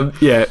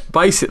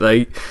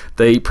 Basically,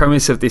 the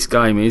premise of this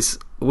game is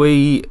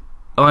I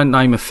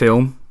name a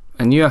film,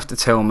 and you have to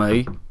tell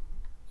me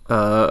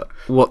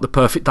what the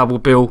perfect double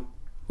bill,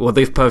 or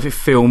the perfect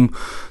film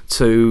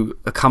to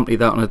accompany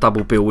that on a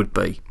double bill would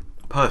be.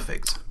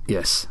 Perfect.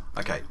 Yes.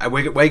 Okay, and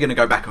we're going to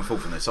go back and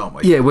forth on this, aren't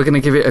we? Yeah, we're going to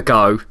give it a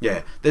go.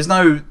 Yeah, there's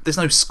no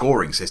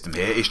scoring system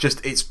here. It's just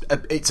it's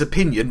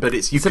opinion, but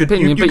you can be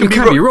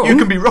wrong. You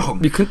can be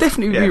wrong. You can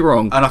definitely be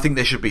wrong. And I think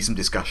there should be some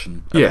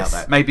discussion about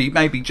that.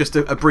 Maybe just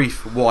a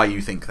brief why you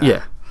think that.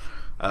 Yeah.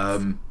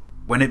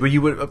 Whenever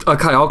you would.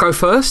 Okay, I'll go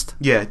first.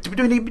 Yeah. Do we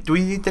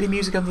need any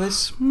music under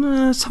this?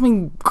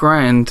 Something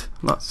grand.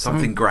 Like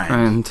something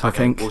grand. I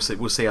think.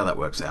 We'll see how that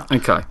works out.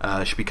 Okay.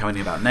 Should be coming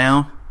about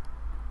now.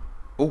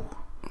 Oh.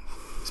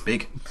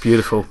 Big.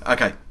 Beautiful.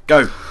 Okay,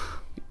 go.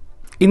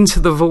 Into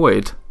the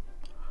Void.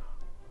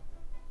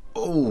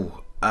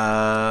 Oh,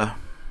 I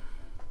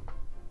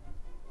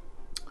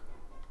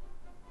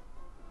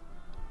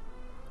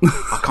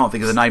can't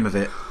think of the name of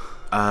it.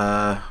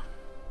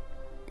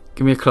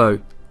 Give me a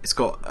clue. It's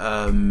got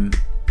I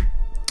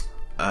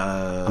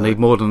need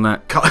more than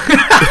that.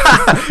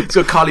 It's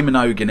got Kylie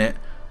Minogue in it,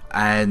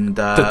 and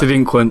The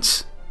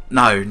Delinquents.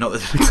 No, not The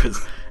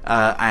Delinquents.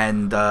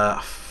 And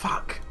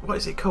fuck, what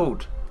is it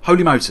called?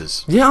 Holy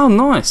Motors. Yeah, oh,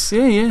 nice.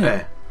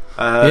 Yeah.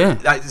 I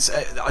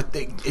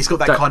think it's got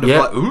that kind of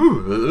like.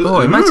 Ooh,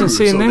 oh, imagine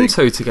seeing them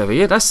two together.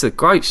 Yeah, that's a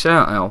great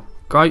shout, Al.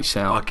 Great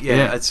shout.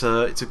 It's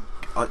a.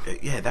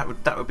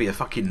 That would be a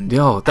fucking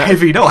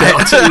heavy night.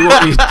 I'll tell you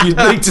what, you'd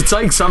need to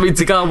take something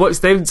to go and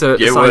watch them two at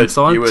the same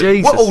time.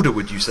 Jesus. What order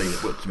would you see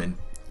it? What do you mean?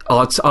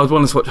 I'd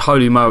want to watch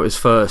Holy Motors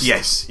first.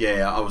 Yes,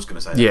 I was going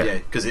to say that. Yeah,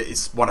 because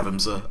it's one of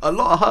them's a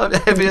lot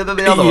heavier than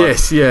the other.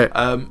 Yes,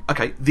 one.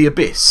 Okay, The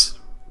Abyss.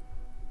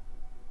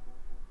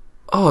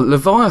 Oh,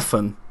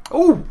 Leviathan.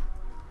 Oh,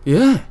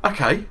 yeah.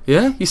 Okay.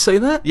 Yeah, you see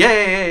that?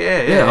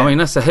 Yeah. I mean,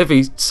 that's a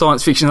heavy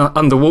science fiction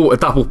underwater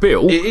double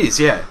bill. It is,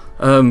 yeah.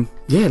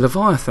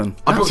 Leviathan.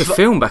 That was a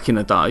film back in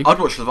the day. I'd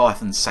watch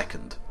Leviathan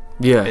second.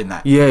 Yeah. In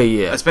that.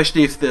 Yeah.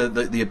 Especially if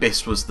the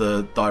Abyss was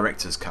the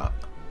director's cut.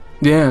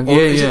 Yeah.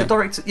 Is it the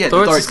director? Yeah,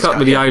 the director's cut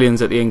with the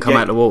aliens at the end come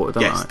out of the water,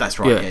 don't they? Yes, that's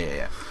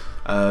right.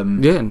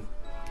 Yeah.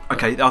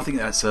 Okay, I think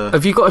that's a.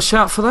 Have you got a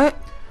shout for that?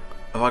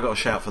 Have I got a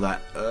shout for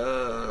that?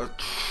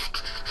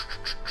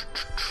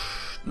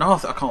 No, I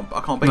can't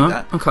beat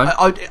that. Okay.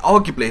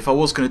 Arguably, if I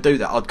was going to do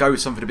that, I'd go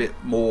with something a bit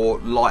more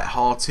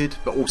light-hearted,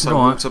 but also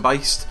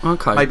water-based.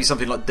 Okay. Maybe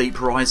something like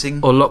Deep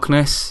Rising. Or Loch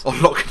Ness. Deep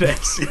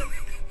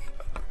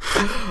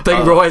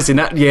Rising,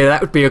 that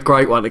would be a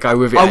great one to go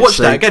with it. I watched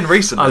that again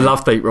recently. I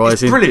love Deep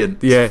Rising. It's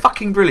brilliant. Yeah. It's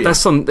fucking brilliant.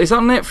 It's on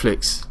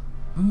Netflix.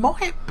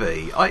 Might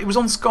be. It was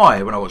on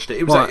Sky when I watched it.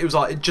 It was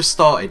like it just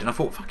started, and I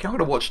thought, "Fuck, I'm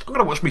gonna watch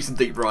me some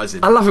Deep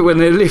Rising." I love it when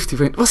they lift. You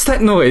went, "What's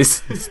that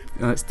noise?"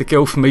 It's the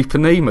girl from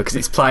Ipanema because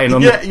it's playing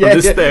on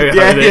the stereo.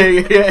 Yeah. And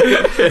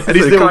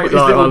his little mate,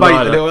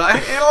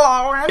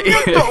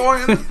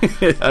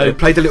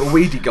 played a little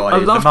weedy guy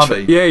in The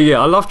Mummy.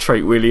 I love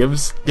Treat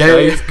Williams. Yeah,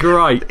 he's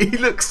great. He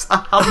looks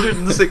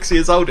 106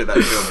 years old in that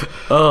film.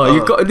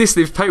 You've got to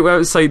listen. If people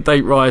haven't seen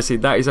Deep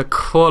Rising, that is a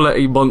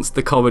quality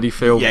monster comedy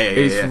film.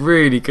 It's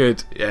really good.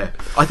 Yeah,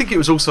 I think it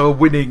was also a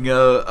winning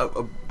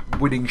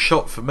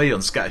shot for me on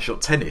Scattershot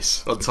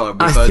Tennis one time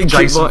with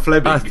Jason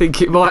Fleming. I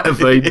think it might have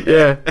been.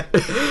 Yeah.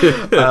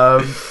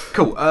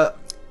 Cool.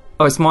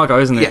 It's my go,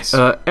 isn't it? Yes.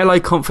 LA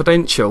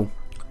Confidential.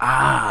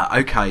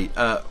 Okay.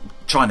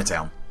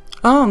 Chinatown.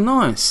 Oh,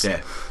 nice.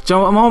 Yeah. Do you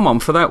know what my mum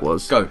for that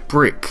was? Go.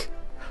 Brick.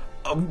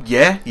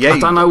 Yeah. I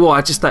don't know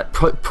why. Just that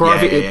private,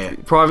 PI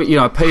at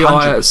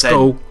 100%.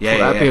 school. Yeah,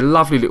 That'd be a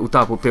lovely little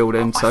double bill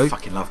then too. I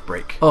fucking love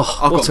Brick.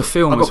 Oh, what a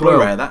film I've got as well.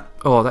 Blu-ray of that.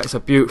 Oh, that's a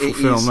beautiful It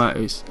film. is That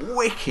is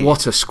wicked.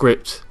 What a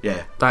script.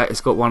 Yeah. That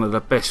has got one of the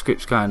best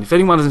scripts going. If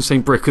anyone hasn't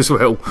seen Brick as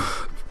well,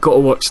 got to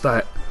watch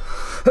that.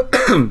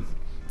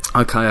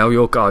 Okay, Al,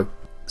 your go.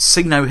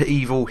 See no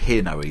evil,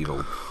 hear no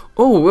evil.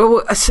 Oh,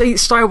 well, I see,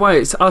 straight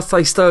away, I'd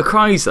say Stir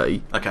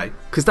Crazy. Okay.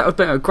 Because that would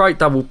be a great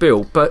double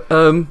bill. But,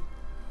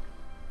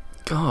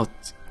 God,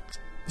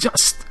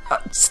 just,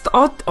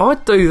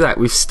 I'd do that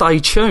with Stay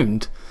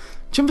Tuned.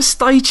 Do you remember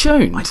Stay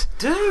Tuned? I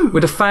do.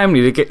 With a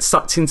family that gets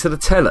sucked into the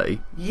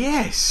telly.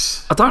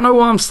 Yes. I don't know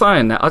why I'm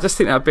saying that. I just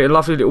think that'd be a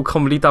lovely little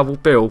comedy double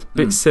bill.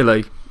 Bit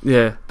silly.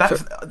 Yeah.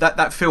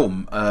 That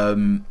film,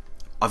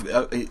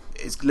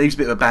 it leaves a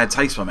bit of a bad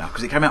taste in my mouth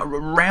because it came out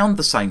around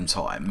the same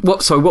time.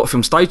 What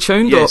film? Stay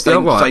Tuned? Yeah, or, Stay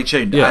right.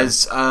 Tuned. Yeah.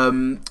 As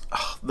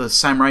the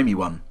Sam Raimi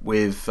one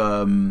with.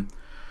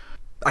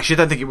 Actually, I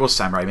don't think it was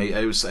Sam Raimi.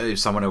 It was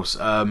someone else.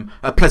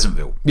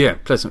 Pleasantville. Yeah,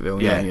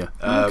 Pleasantville. Yeah.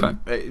 Okay.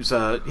 It was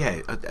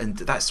and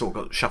that sort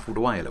of got shuffled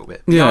away a little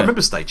bit. Yeah. I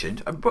remember Stay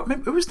Tuned.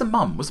 Who was the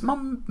mum? Was the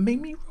mum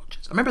Mimi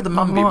Rogers? I remember the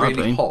mum being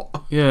really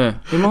hot. Yeah,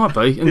 it might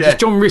be. And Yeah. just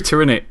John Ritter,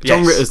 innit? John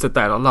Yes. Ritter's the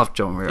dad. I love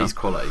John Ritter. He's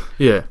quality.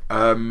 Yeah.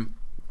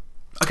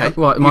 Okay.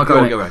 Right, am I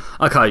go going? on.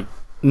 Okay,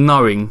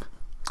 Knowing.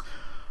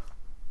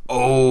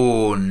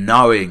 Oh,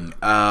 Knowing.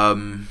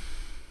 I'd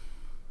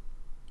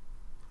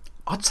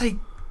say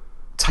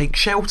Take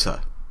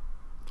Shelter.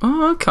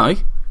 Oh, okay.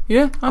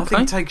 Yeah, okay. I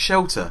think Take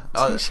Shelter.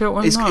 Take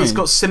Shelter, It's Knowing.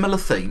 got similar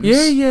themes.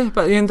 Yeah,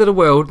 about the end of the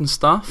world and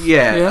stuff.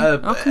 Yeah,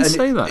 I can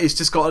see that. It's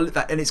just got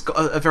that, and it's got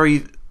a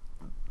very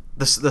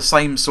the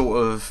same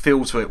sort of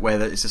feel to it,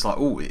 where it's just like,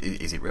 oh,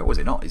 is it real? Is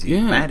it not? Is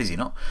he mad? Is he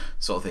not?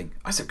 Sort of thing.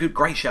 That's a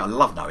great shout. I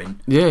love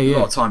Knowing. Yeah. A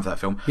lot of time for that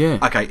film. Yeah.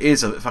 Okay,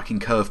 here's a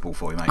fucking curveball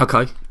for you, mate.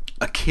 Okay.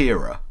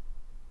 Akira.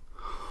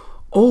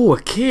 Oh,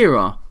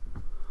 Akira.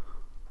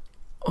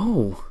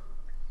 Oh.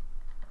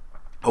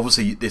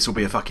 Obviously, this will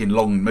be a fucking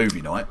long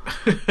movie night.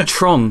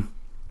 Tron.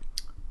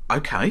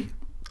 Okay.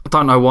 I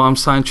don't know why I'm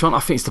saying Tron. I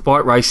think it's the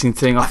bike racing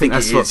thing. I think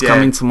that's what's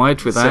come into my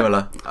head with that.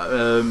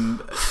 Similar.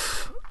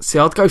 See,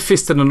 I'd go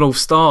Fist of the North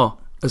Star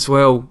as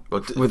well,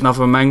 with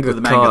another manga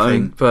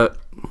thing. But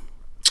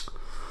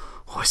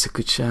it's a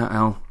good shout,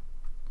 Al.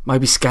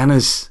 Maybe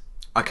Scanners.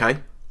 Okay.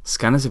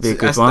 Scanners would be a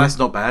good one. That's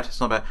not bad. It's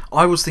not bad.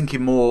 I was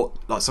thinking more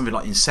like something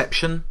like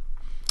Inception.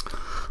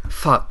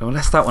 Fuck, well,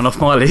 that's that one off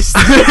my list.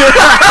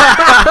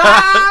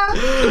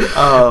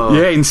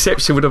 Yeah,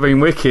 Inception would have been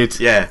wicked.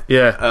 Yeah.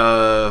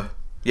 Yeah.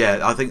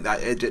 Yeah, I think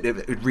that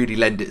it would really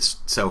lend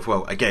itself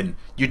well. Again,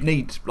 you'd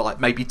need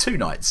like maybe 2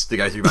 nights to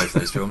go through both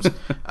of those films. If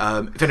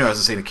anyone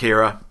hasn't seen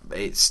Akira,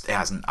 it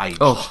hasn't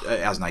aged.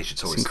 It hasn't aged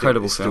at all. It's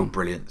incredible It's film. still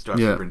brilliant. It's still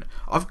absolutely brilliant.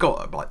 I've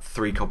got like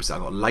 3 copies.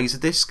 I've got a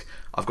Laserdisc.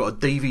 I've got a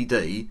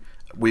DVD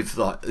with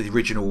like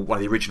one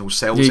of the original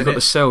cells. Yeah, you've in got it,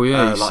 the cell.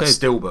 Yeah, like a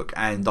steelbook,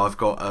 and I've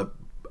got a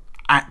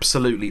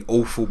absolutely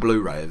awful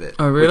Blu-ray of it.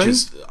 Oh, really? Which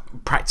is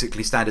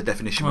practically standard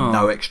definition with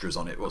no extras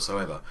on it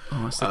whatsoever.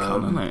 Oh, that's the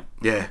cunt, isn't it?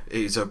 Yeah,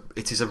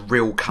 it is a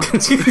real cunt.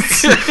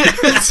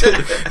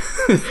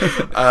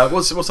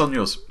 What's on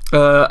yours?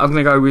 I'm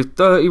going to go with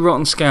Dirty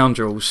Rotten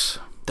Scoundrels.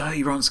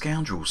 Dirty Rotten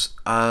Scoundrels.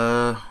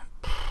 I'd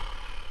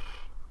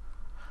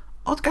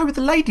go with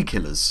the Lady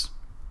Killers,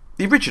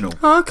 the original.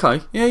 Oh,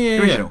 okay. Yeah. The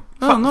original.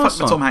 Oh, nice fuck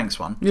the one. Tom Hanks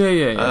one.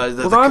 Yeah.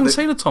 Although I haven't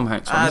seen a Tom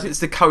Hanks one. It's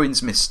the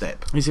Coen's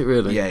misstep. Is it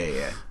really?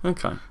 Yeah.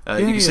 Okay.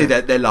 You can see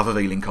their love of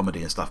Ealing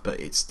comedy and stuff, but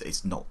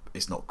it's not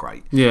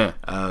great. Yeah.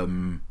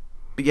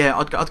 But yeah,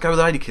 I'd go with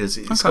the Lady Killers.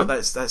 It's got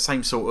that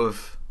same sort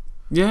of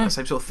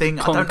thing.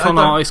 Con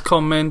artists,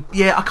 con men.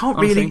 Yeah, I can't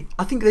really.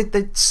 I think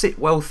they'd sit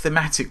well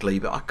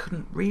thematically, but I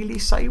couldn't really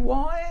say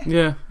why.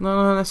 Yeah,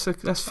 no, that's fair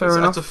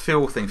enough. That's a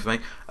feel thing for me.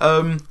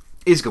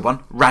 Here's a good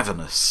one.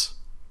 Ravenous.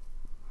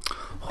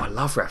 Oh, I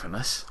love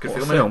Ravenous. Good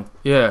What a film.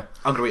 Yeah.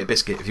 I'm gonna eat a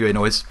biscuit if you hear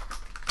noise.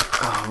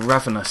 Oh,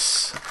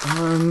 Ravenous.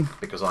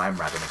 Because I am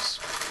ravenous.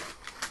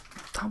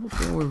 Double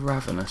bill with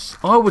Ravenous.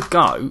 I would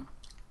go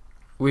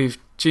with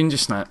Ginger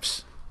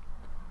Snaps.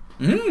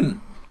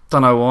 Don't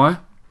know why.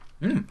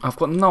 I've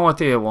got no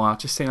idea why. I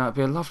just think that'd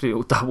be a lovely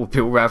little double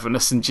bill,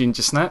 Ravenous and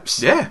Ginger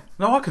Snaps. Yeah,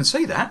 no, I can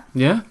see that.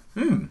 Yeah?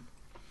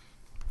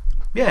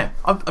 Yeah,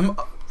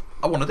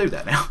 I want to do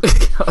that now.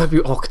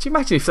 Could you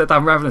imagine if they'd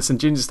done Ravenous and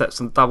Ginger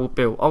Snaps on double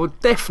bill? I would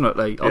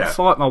definitely. I'd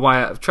fight my way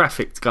out of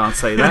traffic to go and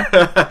see that.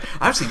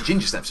 I haven't seen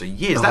Ginger Snaps for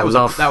years. Oh, that was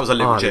a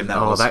little gem.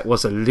 That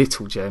was a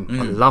little gem.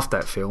 I loved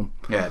that film.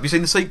 Yeah, have you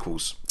seen the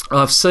sequels?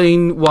 I've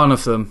seen one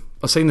of them.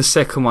 I've seen the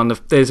second one.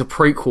 There's a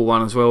prequel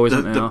one as well,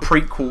 isn't there? The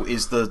prequel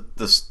is the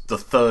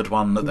third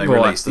one that they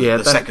Right, released.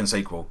 The second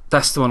sequel.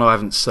 That's the one I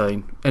haven't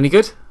seen. Any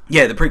good?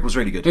 Yeah, the prequel's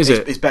really good. Is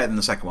it? It's better than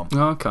the second one.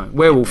 Oh, okay.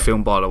 Werewolf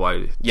film, by the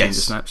way. Yes. Ginger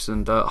Snaps,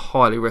 and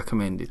highly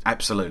recommended.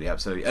 Absolutely,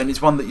 and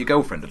it's one that your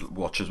girlfriend would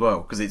watch as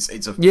well because it's a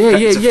It's a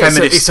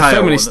feminist tale.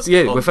 Feminist,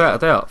 without a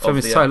doubt.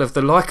 Feminist tale of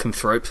the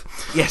lycanthrope.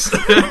 Yes,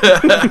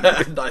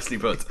 nicely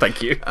put.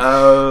 Thank you.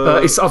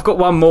 I've got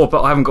one more,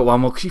 but I haven't got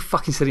one more because you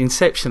fucking said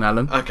Inception,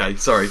 Alan. Okay,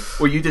 sorry.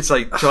 Well, you did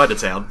say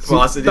Chinatown.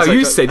 Well,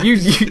 you said you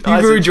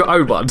ruined your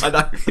own one. I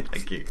know.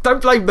 Thank you.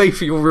 Don't blame me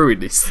for your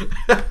ruinness.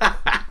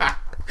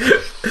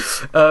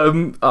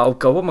 Oh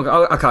god, what am I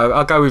going? Okay,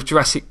 I'll go with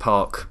Jurassic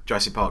Park.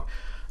 Jurassic Park.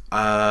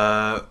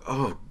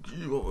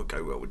 What would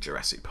go well with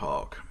Jurassic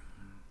Park?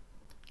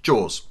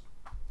 Jaws.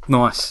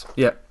 Nice.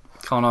 Yeah,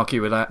 can't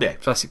argue with that. Yeah.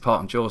 Jurassic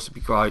Park and Jaws would be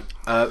great.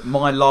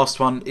 My last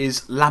one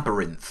is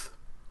Labyrinth.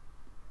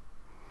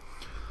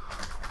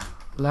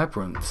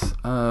 Labyrinth.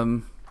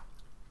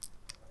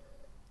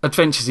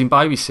 Adventures in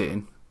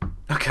Babysitting.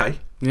 Okay.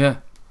 Yeah,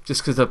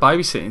 just because the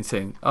babysitting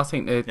thing. I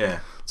think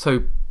they're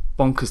two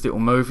bonkers little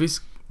movies.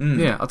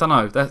 Yeah, I don't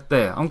know.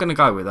 I'm going to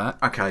go with that.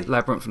 Okay.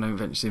 Labyrinth and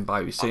Adventures in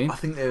Babysitting. I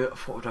think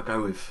what would I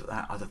go with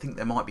that? I think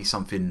there might be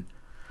something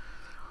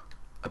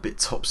a bit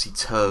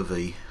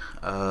topsy-turvy.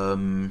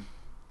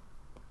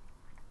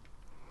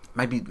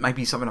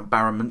 Maybe something like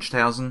Baron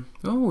Munchausen.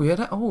 Oh yeah,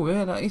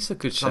 that is a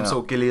good shout. Some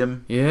sort of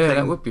Gilliam. Yeah, thing.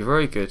 that would be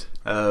very good.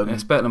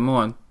 It's better than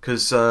mine.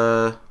 Because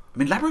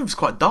Labyrinth's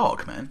quite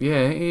dark, man.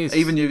 Yeah, it is.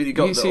 Even you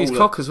got you see his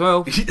cock as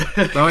well.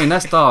 I mean,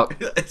 that's dark.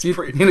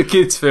 In a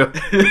kids' film,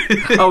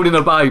 holding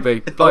a baby,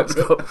 bloke's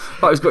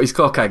got his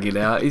cock hanging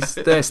out.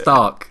 They're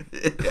stark.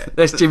 Yeah.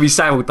 That's Jimmy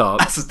Savile dark.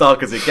 That's as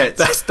dark as it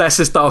gets. That's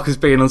as dark as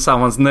being on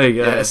someone's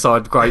knee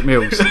outside Great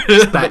Mills.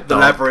 That the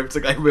Labyrinth to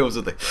Great Mills,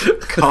 I think.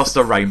 Cast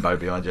a rainbow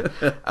behind you.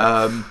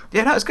 No,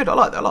 it's good. I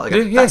like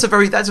that. Yeah. That's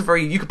a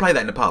very. You could play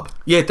that in the pub.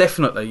 Yeah,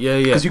 definitely.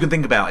 Yeah. Because you can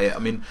think about it. I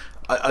mean,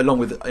 along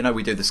with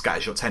we do the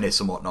scattershot tennis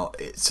and whatnot.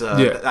 It's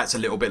that's a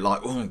little bit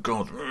like, oh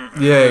god.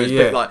 It's a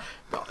bit like,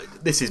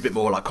 this is a bit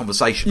more like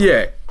conversation.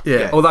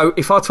 Yeah. Although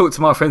if I talk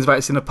to my friends about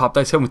this in a pub,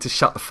 they tell me to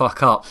shut the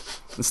fuck up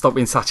and stop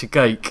being such a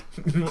geek.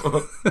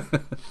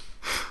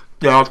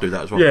 Yeah, I'll do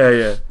that as well.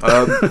 Yeah.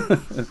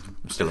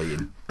 I'm still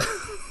eating.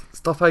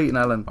 Stop eating,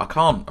 Alan. I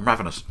can't. I'm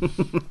ravenous.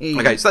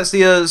 Okay, so that's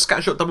the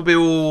scattershot double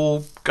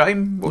bill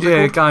game. What's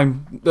it called?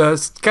 Game.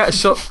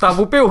 Scattershot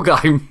double bill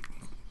game.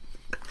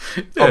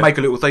 I'll make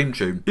a little theme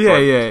tune. Yeah.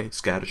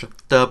 Scattershot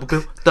double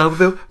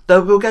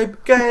bill game.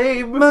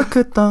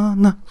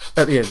 Macadana.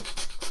 At the end.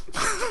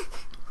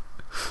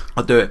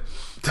 I'll do it.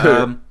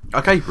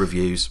 Okay,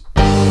 reviews.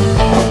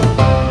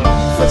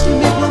 First you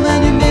meet one,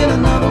 then you meet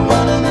another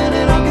one, and then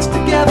it all gets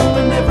together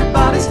and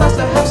everybody starts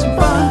to have some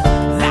fun.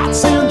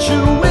 That's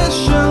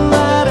intuition,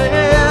 that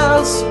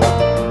is.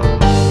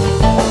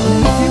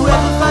 And if you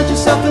ever find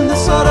yourself in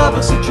this sort of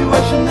a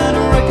situation, then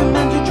I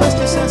recommend you trust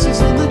your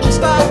senses and then just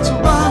start to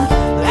run.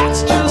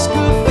 That's just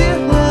good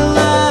feeling,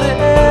 that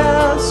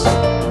is.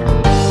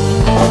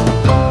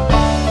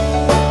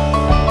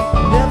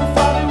 Never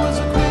thought it was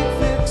a quick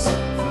fix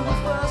for the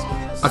first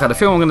kiss. Okay, the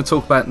film I'm going to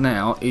talk about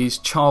now is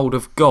Child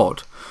of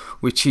God,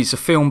 which is a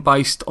film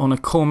based on a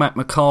Cormac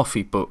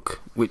McCarthy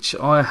book, which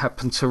I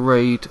happened to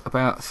read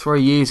about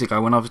 3 years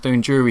ago when I was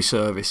doing jury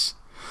service.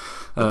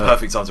 The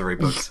perfect time to read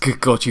books.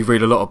 Good God, you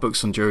read a lot of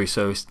books on jury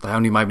service. They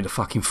only made me the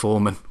fucking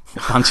foreman. A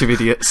bunch of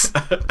idiots.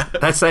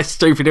 That's how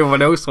stupid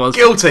everyone else was.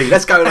 Guilty.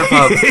 Let's go to the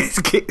pub.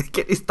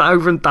 Get this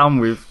over and done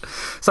with.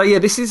 So yeah,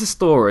 this is a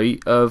story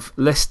of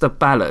Lester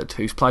Ballard,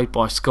 who's played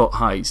by Scott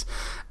Hayes,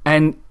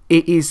 and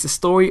it is the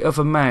story of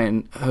a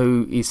man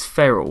who is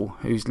feral,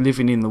 who's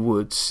living in the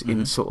woods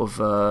in sort of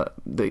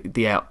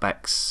the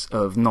outbacks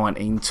of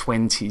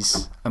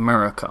 1920s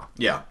America.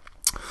 Yeah.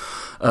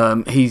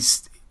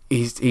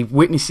 He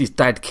witnessed his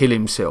dad kill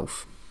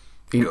himself.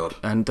 God.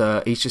 And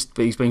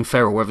he's been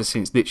feral ever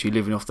since, literally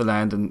living off the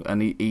land,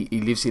 and he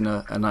lives in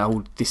an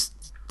old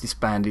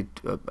disbanded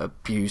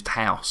abused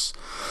house.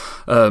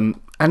 And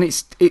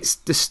it's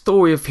the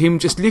story of him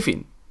just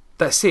living.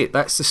 That's it.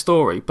 That's the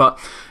story. But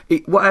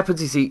what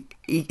happens is he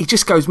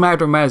just goes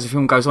madder and madder as the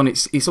film goes on.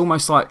 It's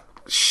almost like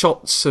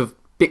shots of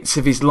bits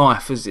of his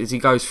life as he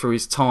goes through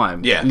his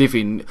time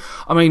living.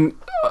 I mean,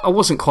 I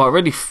wasn't quite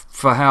ready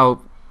for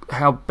how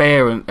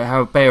bare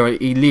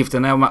he lived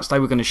and how much they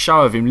were going to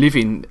show of him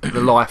living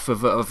the life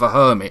of a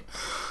hermit.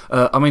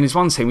 I mean, there's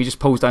one scene where he just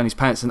pulls down his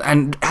pants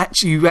and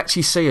you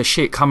actually see a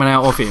shit coming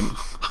out of him.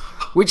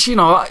 Which,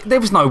 there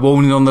was no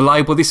warning on the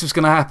label this was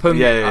going to happen.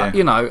 Yeah.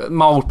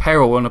 Mild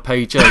peril on a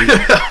PG.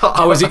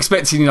 I was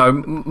expecting,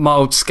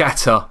 mild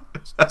scatology,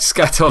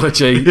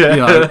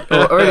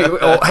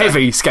 or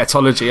heavy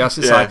scatology, I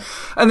should say.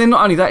 And then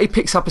not only that, he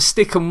picks up a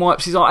stick and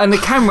wipes his eye, and the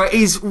camera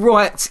is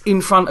right in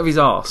front of his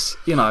arse,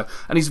 and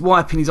he's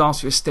wiping his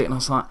arse with a stick, and I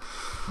was like,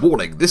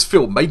 warning, this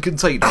film may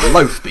contain a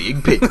loaf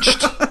being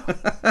pinched.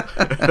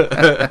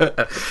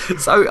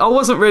 So I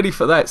wasn't ready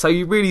for that. So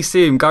you really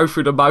see him go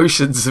through the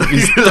motions of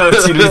his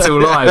dirty little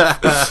life.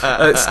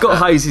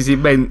 Scott Hayes is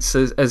immense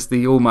as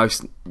the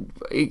almost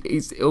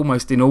he's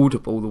almost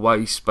inaudible the way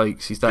he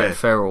speaks. He's that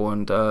feral,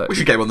 and we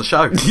should get him on the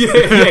show.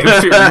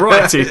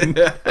 right in.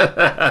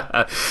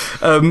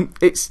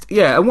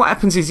 And what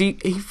happens is he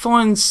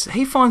finds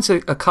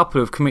a couple who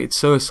have committed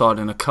suicide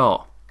in a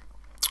car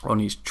on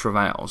his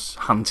travails,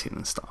 hunting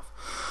and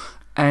stuff,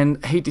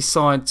 and he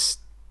decides.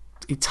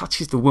 He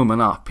touches the woman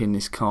up in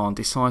this car and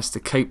decides to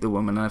keep the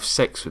woman and have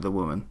sex with the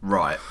woman.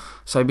 Right.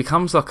 So he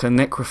becomes like a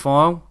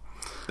necrophile.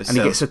 This and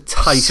he gets a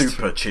taste.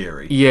 Super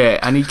cheery. Yeah,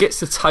 and he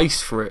gets a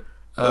taste for it.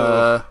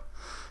 I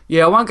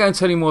won't go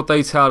into any more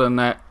detail than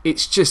that.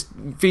 It's just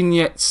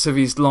vignettes of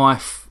his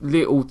life,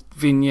 little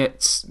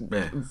vignettes.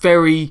 Yeah.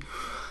 Very.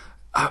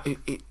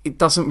 It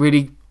doesn't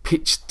really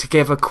pitch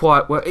together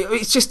quite well.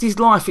 It's just his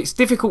life. It's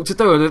difficult to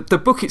do. The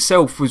book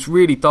itself was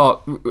really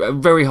dark, a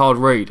very hard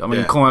read. I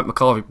mean, Cormac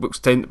McCarthy books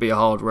tend to be a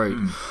hard read.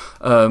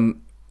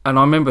 And I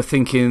remember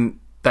thinking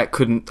they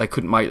couldn't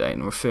make that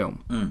into a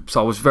film. So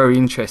I was very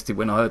interested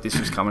when I heard this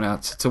was coming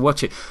out to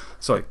watch it.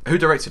 Sorry, who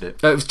directed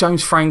it? It was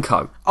James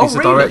Franco. Oh, he's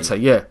the director.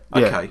 Yeah.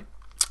 Okay.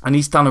 And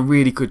he's done a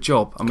really good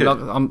job. I mean,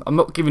 I'm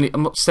not giving it.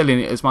 I'm not selling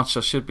it as much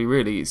as I should be.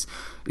 Really, it's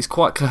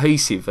quite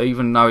cohesive,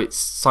 even though it's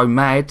so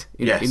mad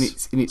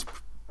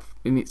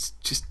in its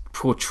just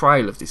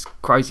portrayal of this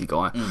crazy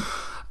guy.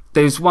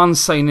 There's one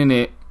scene in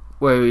it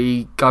where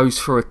he goes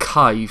through a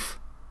cave,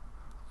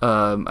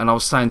 and I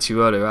was saying to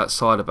you earlier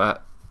outside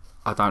about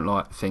I don't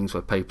like things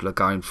where people are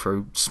going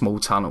through small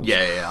tunnels.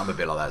 Yeah, I'm a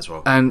bit like that as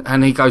well.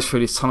 And he goes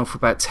through this tunnel for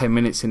about 10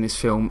 minutes in this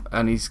film,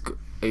 and it's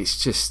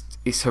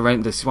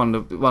horrendous. It's one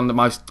of the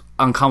most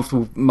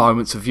uncomfortable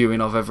moments of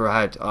viewing I've ever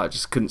had. I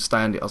just couldn't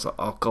stand it. I was like,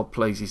 oh God,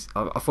 please.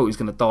 I thought he was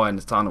going to die in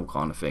the tunnel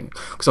kind of thing.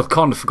 Because I've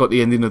kind of forgot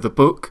the ending of the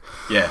book.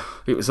 Yeah.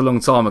 It was a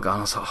long time ago, and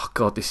I was like, oh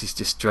God, this is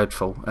just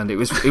dreadful. And it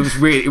was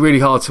really, really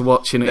hard to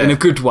watch in a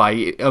good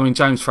way. I mean,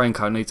 James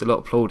Franco needs a lot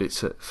of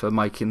plaudits for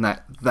making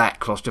that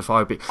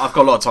claustrophobic. I've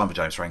got a lot of time for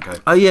James Franco.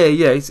 Oh,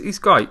 yeah, he's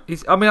great.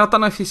 I mean, I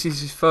don't know if this is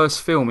his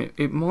first film.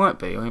 It might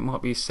be, or it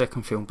might be his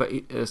second film, but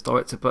as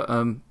director, but...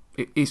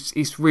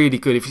 It's really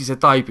good. If it's a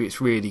debut,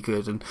 it's really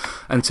good, and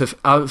to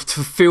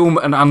film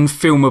an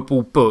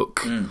unfilmable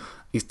book,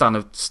 he's done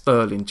a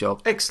sterling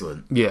job.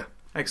 Excellent. Yeah.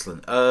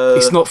 Excellent.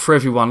 It's not for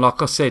everyone,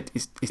 like I said.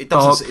 It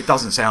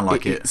doesn't sound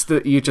like it. It's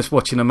that you're just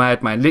watching a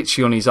madman,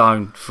 literally on his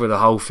own for the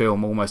whole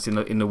film, almost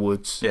in the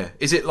woods. Yeah.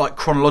 Is it like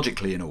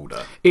chronologically in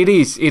order? It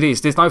is.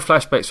 There's no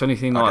flashbacks or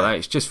anything like that.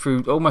 It's just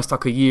through almost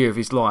like a year of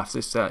his life.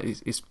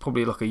 It's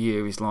probably like a year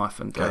of his life,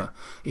 and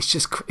it's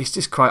just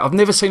great. I've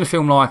never seen a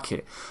film like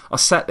it. I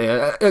sat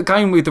there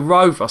again with The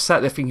Rover. I sat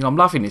there thinking, I'm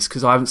loving this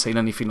because I haven't seen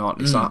anything like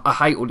this. I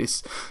hate all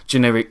this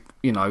generic,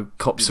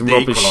 cops and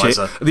robbers shit.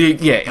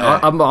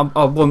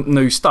 I want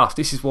new stuff.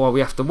 This is why we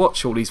have to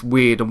watch all these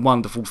weird and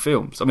wonderful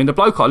films. I mean, the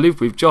bloke I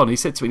lived with, John, he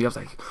said to me the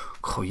other day,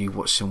 "Oh, you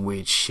watch some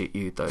weird shit,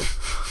 you do." And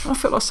I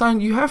felt like saying,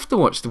 you have to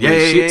watch the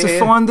weird shit to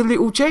find the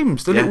little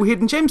gems, the little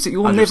hidden gems that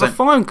you'll 100%. Never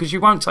find because you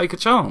won't take a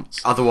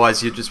chance.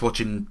 Otherwise, you're just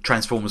watching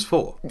Transformers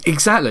 4.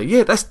 Exactly.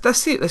 Yeah,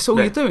 that's it. That's all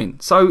you're doing.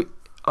 So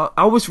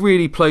I was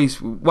really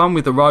pleased. One,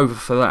 with The Rover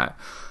for that.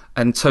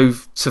 And two,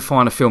 to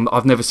find a film that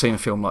I've never seen a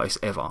film like this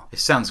ever. It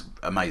sounds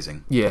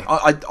amazing. Yeah.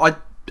 I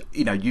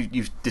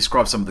you've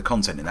described some of the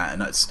content in that,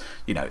 and that's,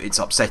 it's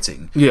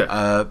upsetting.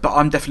 Yeah. But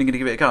I'm definitely going to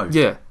give it a go.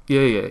 Yeah.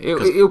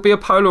 It'll be a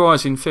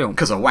polarising film.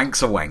 Because a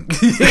wank's a wank.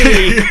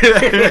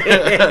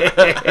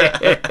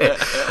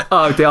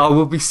 Oh dear, I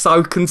will be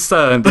so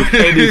concerned if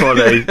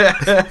anybody...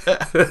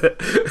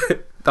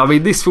 I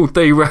mean, this will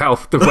derail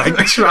the wank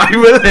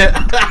train, will it?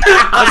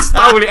 I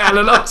stole it,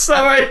 Alan. I'm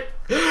sorry.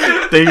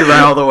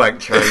 Derail the wank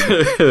train.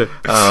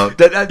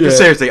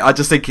 Seriously, I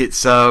just think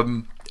it's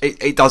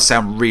it does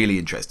sound really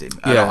interesting.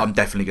 I'm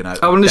definitely gonna.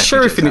 Oh, and the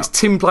sheriff in it's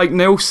Tim Blake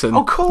Nelson.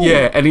 Oh, cool.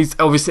 Yeah, and he's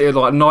obviously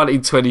like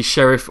 1920s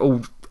sheriff,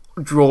 all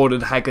drawn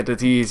and haggard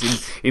as he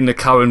is in the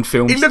Coen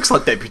films. He looks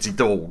like Deputy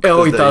Dog.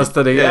 Oh, he does,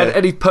 doesn't he? Yeah.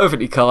 And he's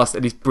perfectly cast,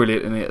 and he's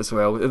brilliant in it as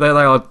well. They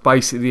are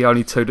basically the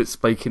only two that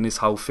speak in this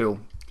whole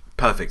film.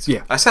 Perfect.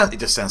 Yeah, it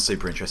just sounds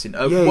super interesting.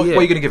 What are you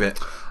going to give it?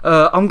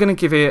 I'm going to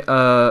give it.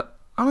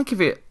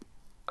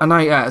 An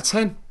 8 out of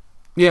 10.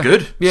 Yeah.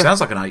 Good. Yeah.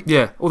 Sounds like an 8.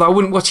 Yeah. Although I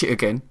wouldn't watch it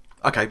again.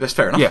 Okay, that's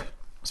fair enough. Yeah.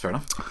 That's fair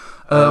enough.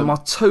 My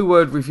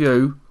 2-word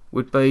review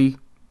would be...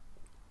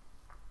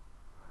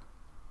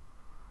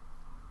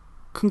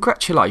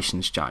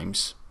 Congratulations,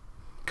 James.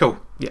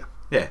 Cool. Yeah.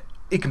 Yeah.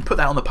 He can put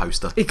that on the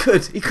poster. He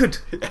could.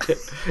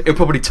 He'll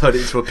probably turn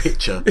it into a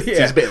picture.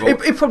 Yeah. So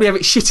He'd probably have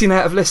it shitting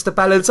out of Lester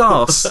Ballard's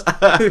arse.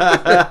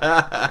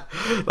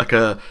 like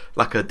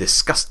a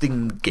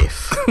disgusting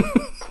gif.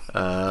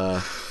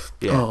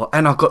 Yeah. Oh,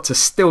 and I got to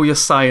steal your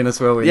saying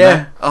as well.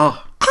 Yeah.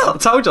 Oh, I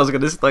told you I was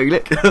going to steal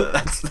it.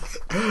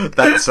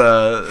 that's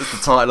the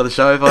title of the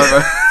show. If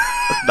I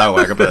no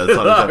way I can put the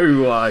title.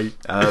 No way.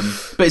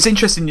 But it's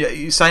interesting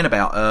you're saying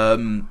about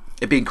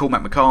it being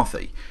Cormac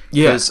McCarthy.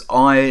 Yeah. Because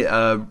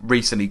I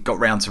recently got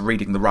round to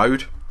reading The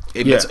Road.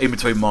 In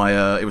between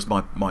my it was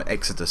my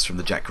exodus from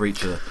the Jack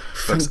Reacher.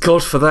 Thank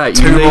God for that.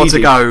 Two more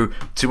to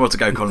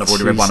go, Colin. I've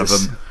already read one of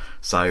them.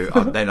 So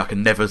then I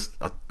never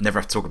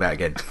have to talk about it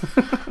again.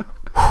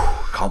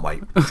 can't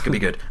wait. It's gonna be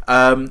good.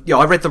 Yeah,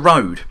 I read The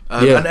Road,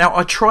 and now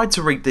I tried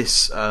to read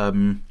this a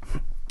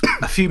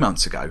few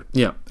months ago.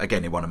 Yeah.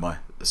 Again, in one of my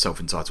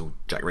self-entitled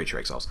Jack Reacher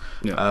exiles.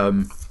 Yeah.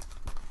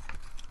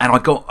 And I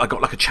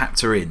got like a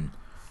chapter in,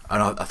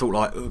 and I thought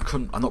like,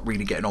 I'm not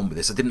really getting on with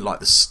this. I didn't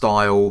like the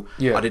style.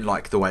 Yeah. I didn't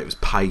like the way it was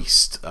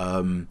paced.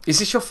 Is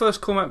this your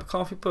first Cormac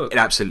McCarthy book? It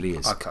absolutely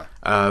is. Okay.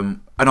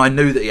 And I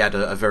knew that he had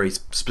a very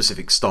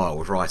specific style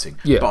of writing.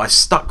 Yeah. But I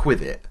stuck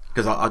with it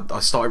because I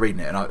started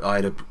reading it, and I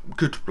had a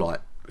good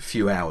like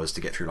few hours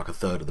to get through like a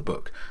third of the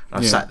book.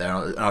 And I sat there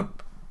and I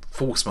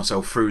forced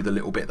myself through the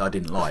little bit that I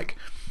didn't like.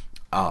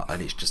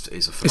 And it's a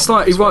phenomenal It's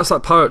like he writes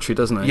like poetry,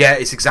 doesn't he? Yeah,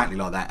 it's exactly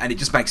like that, and it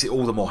just makes it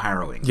all the more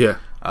harrowing. Yeah.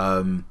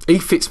 He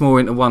fits more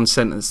into one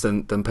sentence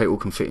than people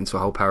can fit into a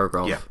whole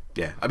paragraph.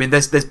 Yeah. I mean,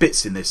 there's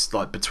bits in this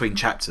like between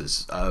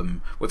chapters. Well,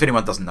 if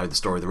anyone doesn't know the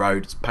story of The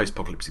Road, it's a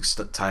post-apocalyptic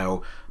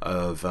tale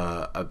of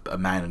a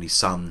man and his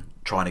son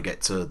trying to get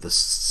to the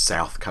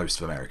south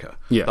coast of America.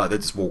 Yeah. Like they're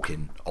just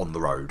walking on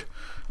the road,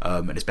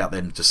 and it's about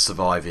them just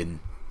surviving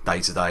day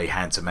to day,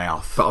 hand to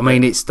mouth. But I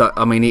mean, it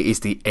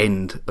is the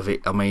end of it.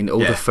 I mean, all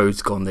the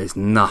food's gone. There's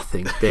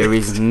nothing. There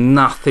is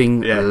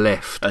nothing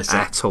left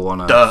at all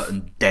on Earth. Dirt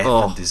and death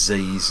and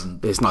disease,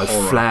 and there's no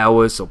horror.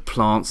 flowers or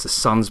plants. The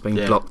sun's been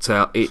blocked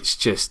out. It's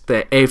just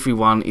that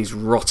everyone is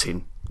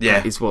rotting. Yeah.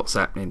 That is what's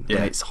happening. Yeah.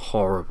 And it's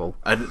horrible.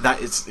 And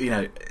that is,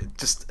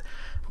 just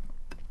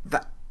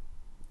that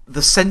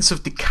the sense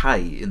of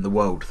decay in the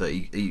world that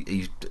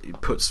he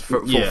puts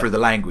through the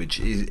language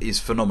is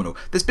phenomenal.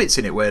 There's bits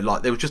in it where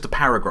like there was just a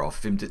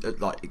paragraph of him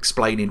like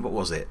explaining, what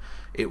was it?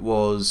 It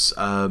was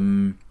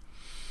like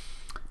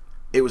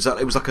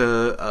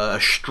a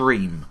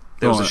stream.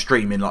 There was a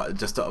stream in like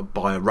just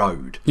by a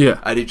road. Yeah.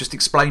 And it just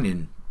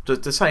explaining,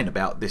 just saying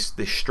about this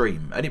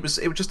stream, and it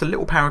was just a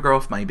little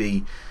paragraph,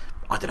 maybe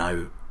I don't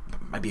know,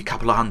 maybe a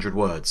couple of hundred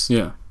words.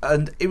 Yeah.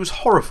 And it was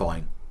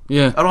horrifying.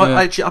 Yeah. And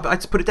I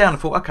had to put it down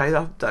and thought, okay, I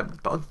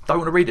don't want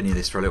to read any of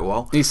this for a little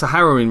while. It's a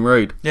harrowing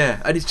read.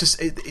 Yeah, and it's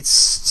just it's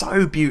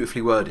so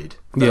beautifully worded.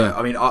 Yeah.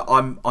 I mean,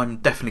 I'm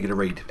definitely going to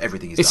read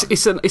everything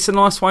he's done. It's a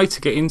nice way to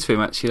get into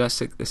him. Actually,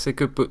 it's a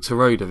good book to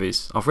read of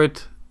his. I've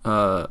read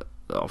The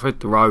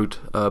Road,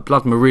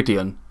 Blood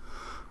Meridian,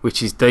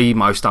 which is the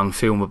most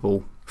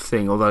unfilmable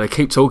thing. Although they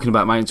keep talking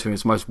about making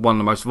it as one of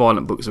the most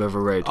violent books I've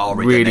ever read. I'll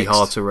read really that next.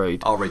 hard to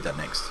read. I'll read that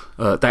next.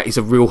 That is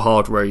a real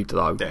hard read,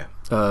 though. Yeah.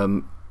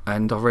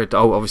 And I've read,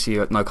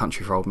 obviously, No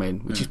Country for Old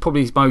Men, which is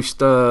probably his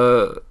most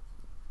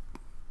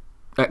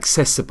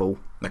accessible.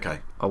 Okay.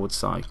 I would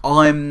say.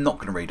 I'm not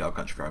going to read New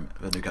Country for Old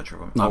Men.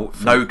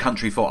 No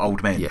Country for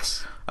Old Men.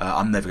 Yes.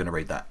 I'm never going to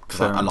read that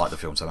because I like the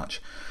film so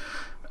much.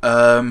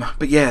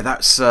 But yeah, that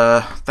was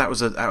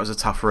a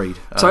tough read.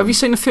 So have you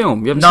seen the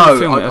film? You haven't seen the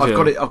film yet, have you?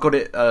 I've got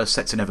it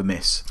set to never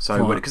miss.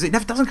 So because it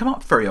never doesn't come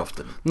up very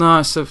often.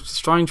 No, it's a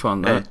strange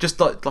one. Though. Yeah, just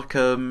like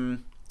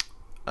The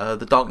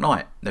Dark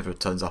Knight never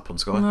turns up on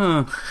Sky.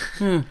 No.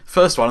 Yeah.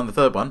 First one and the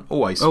third one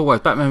always.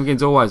 Batman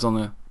Begins always on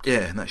there.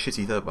 Yeah, and that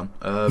shitty third one.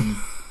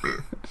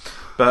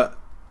 But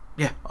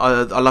yeah,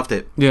 I loved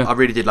it. Yeah, I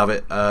really did love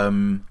it.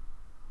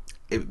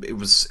 It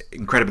was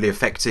incredibly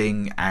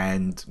affecting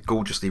and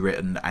gorgeously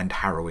written and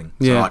harrowing.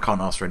 So I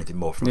can't ask for anything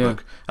more from a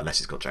book unless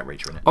it's got Jack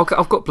Reacher in it.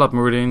 I've got Blood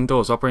Meridian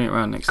indoors. I'll bring it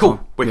around next time.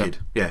 Cool, wicked.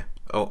 Yeah.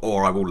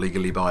 Or I will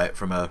legally buy it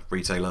from a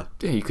retailer.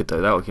 Yeah, you could do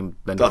that. We can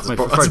lend That's it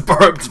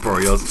borrow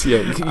yours.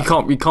 Yeah,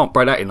 you can't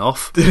break that in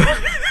half.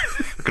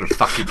 I'm gonna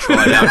fucking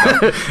try it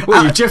out.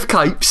 Well, you Jeff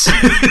Capes.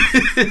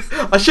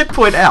 I should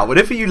point out,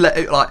 whenever you let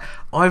it, like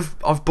I've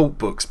bought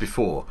books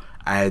before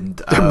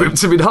and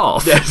ripped them in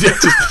half. Yeah,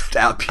 just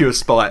out of pure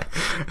spite.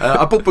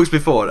 I bought books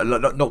before and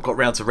not got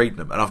round to reading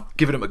them, and I've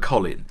given them a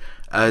Colin,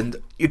 and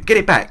you get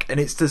it back, and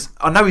it's just,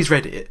 I know he's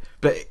read it,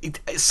 but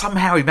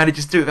somehow he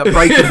manages to do it without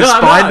breaking the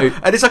spine,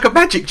 and it's like a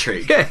magic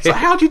trick. Yeah. It's like,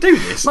 how do you do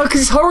this? No,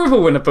 because it's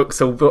horrible when a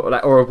book's all got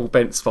that horrible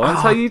bent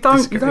spine. So you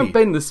don't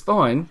bend the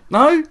spine.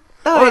 No.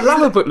 I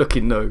love a book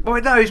looking new.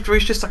 Well, no, it's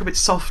just like a bit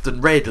soft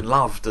and red and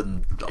loved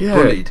and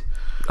bullied.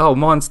 Oh,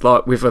 mine's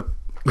like with like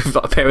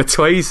a pair of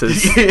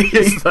tweezers.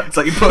 It's like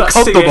you put a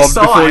condom on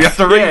before you have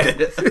to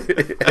read it.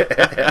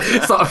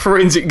 It's like a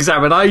forensic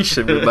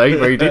examination with me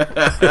reading.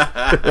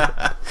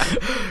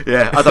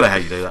 Yeah, I don't know how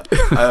you do that.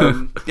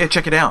 Yeah,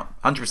 check it out.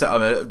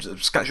 100%.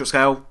 Scatshot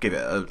scale, give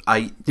it an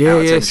 8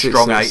 out of 10,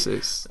 strong 8.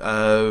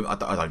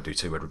 I don't do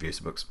 2-word reviews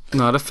of books.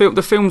 No,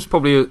 the film's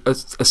probably a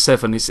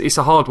 7. It's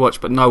a hard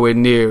watch, but nowhere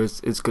near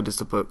as good as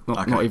the book.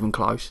 Not even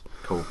close.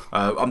 Cool.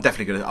 I'm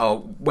definitely gonna.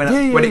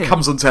 When it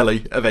comes on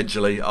telly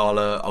eventually,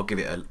 I'll give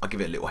it a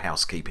little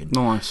housekeeping.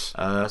 Nice.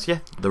 So yeah,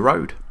 The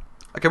Road.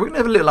 Okay, we're gonna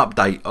have a little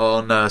update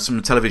on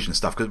some television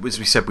stuff because, as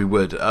we said we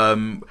would.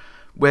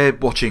 We're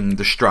watching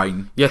The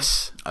Strain.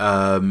 Yes.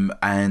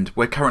 And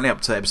we're currently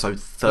up to episode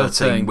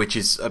 13, which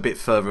is a bit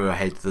further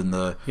ahead than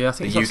the I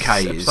think the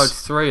UK is. Episode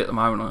 3 at the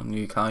moment on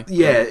the UK.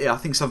 Yeah, I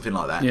think something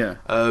like that. Yeah.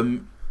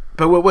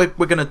 But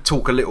we're going to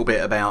talk a little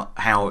bit about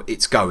how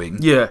it's going.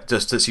 Yeah.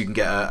 Just so you can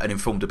get an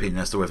informed opinion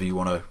as to whether you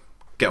want to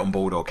get on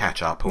board or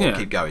catch up or Yeah.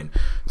 keep going.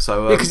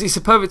 So because it's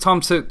a perfect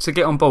time to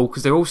get on board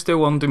because they're all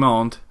still on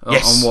demand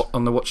Yes.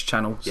 on the Watch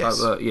channel.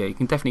 So Yes. you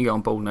can definitely get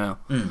on board now.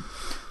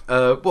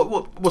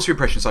 what's your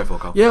impression so far,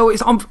 Carl? Yeah,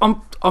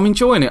 well, I'm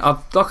enjoying it.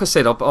 Like I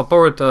said, I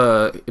borrowed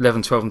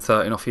 11, 12 and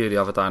 13 off you the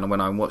other day and I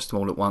went home and watched them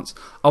all at once.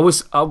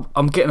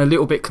 I'm getting a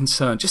little bit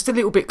concerned, just a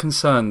little bit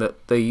concerned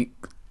that the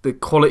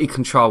quality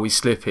control is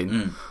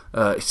slipping,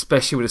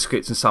 especially with the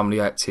scripts and some of the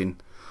acting.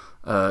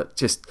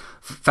 Just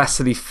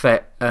Vasily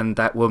Fett and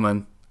that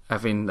woman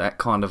having that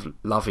kind of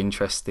love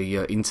interest, the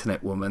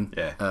internet woman.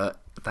 Yeah.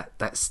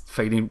 That's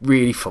feeling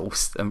really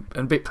forced and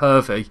a bit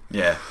pervy.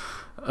 Yeah.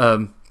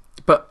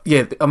 But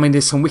yeah, I mean,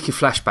 there's some wicked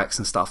flashbacks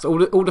and stuff. All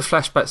the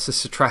flashbacks to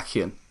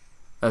Satrakian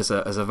as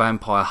a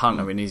vampire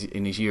hunter in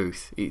his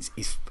youth.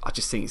 I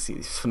just think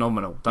it's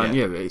phenomenal, don't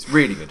you? It's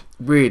really good.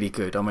 Really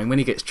good. I mean, when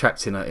he gets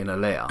trapped in a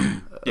lair.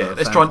 Yeah.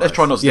 Let's try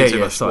not to do too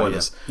much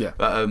spoilers. Yeah.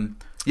 But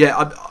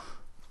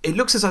it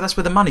looks as though that's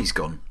where the money's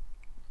gone.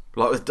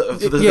 Like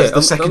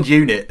the second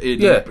unit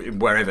in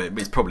wherever,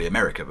 it's probably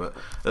America, but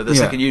the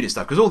second unit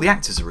stuff, because all the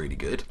actors are really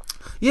good.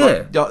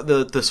 Yeah, like,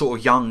 the sort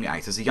of young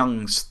actors, the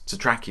young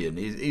Satrakian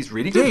is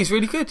really good. Yeah, he's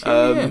really good.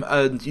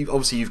 And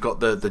you've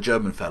got the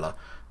German fella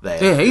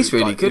there. Yeah, he's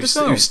really good as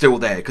well. Who's still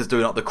there because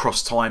doing like the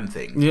cross time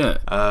thing. Yeah,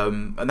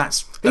 and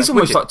that's he's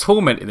almost wicked. like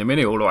tormenting him, isn't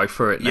he, all the way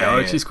through it now,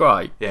 which is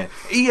great. Yeah,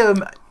 he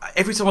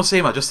every time I see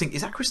him, I just think,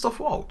 is that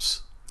Christoph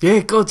Waltz? Yeah,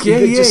 God,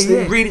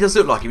 It really does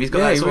look like him. He's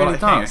got that sort really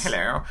of like, does.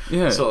 hello,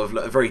 sort of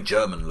like a very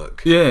German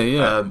look.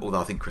 Yeah. Although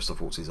I think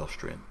Christoph Waltz is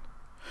Austrian.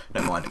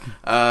 Never mind.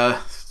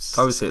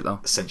 How is it though?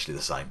 Essentially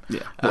the same.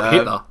 Yeah. What,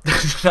 Hitler?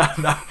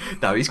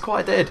 No, he's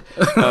quite dead.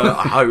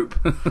 I hope.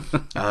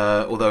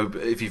 Although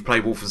if you've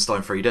played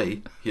Wolfenstein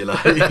 3D, you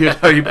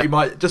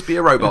might just be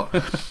a robot.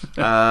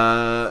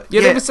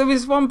 There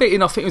was one bit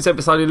in, I think it was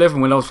episode 11,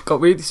 when I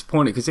got really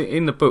disappointed because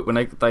in the book when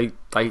they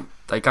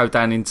go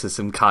down into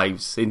some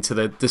caves, into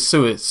the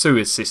sewer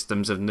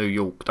systems of New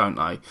York, don't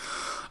they?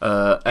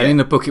 And in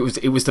the book it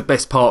was the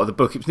best part of the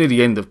book. It was near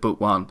the end of book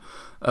 1.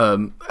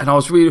 And I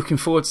was really looking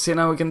forward to seeing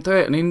how we're going to do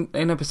it. And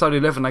in episode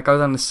 11, they go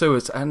down the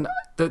sewers, and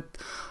I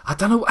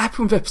don't know what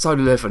happened with episode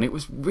 11. It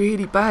was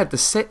really bad. The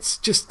sets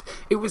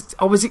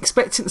I was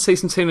expecting to see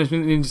some Teenage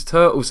Mutant Ninja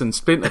Turtles and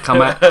Splinter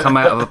come out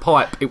of a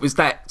pipe. It was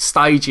that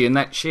stagey and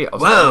that shit. I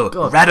was Whoa, like, oh,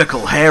 God.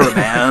 radical hair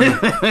man,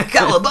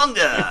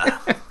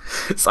 cowabunga!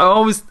 So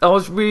I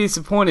was really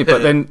disappointed.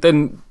 But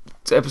then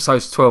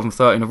episodes 12 and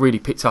 13 have really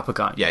picked up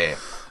again. Yeah.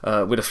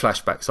 With the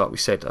flashbacks, like we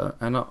said,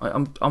 and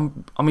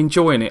I'm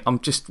enjoying it. I'm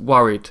just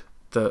worried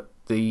that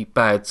the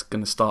bad's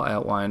going to start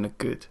outweighing the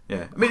good.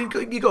 Yeah, I mean,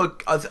 you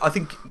got. I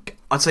think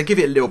I'd say give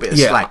it a little bit of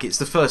slack. It's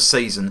the first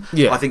season.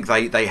 Yeah. I think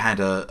they had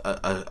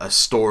a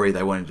story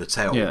they wanted to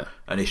tell,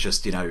 and it's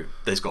just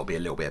there's got to be a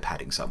little bit of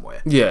padding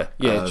somewhere. Yeah,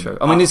 true.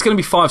 I mean, it's going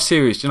to be 5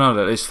 series. Do you know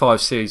that there's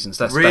 5 seasons?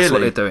 That's what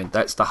they're doing.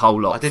 That's the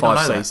whole lot. I did not know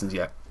 5 that. seasons.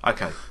 Yeah.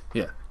 Okay.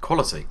 Yeah.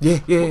 Quality. Yeah.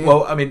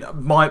 Well, I mean,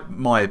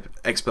 my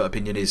expert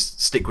opinion is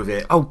stick with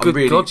it. Oh, good I'm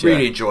really, God, yeah.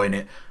 really enjoying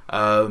it.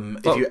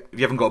 If you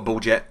haven't got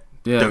bored yet,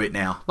 do it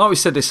now. Like we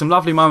said, there's some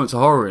lovely moments of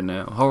horror in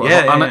there.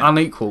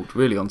 Unequalled,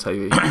 really, on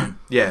TV.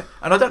 Yeah,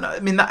 and I don't know. I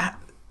mean, that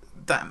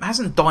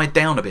hasn't died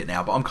down a bit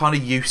now, but I'm kind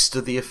of used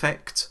to the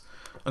effect.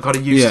 I'm kind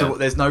of used to.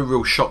 There's no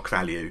real shock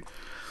value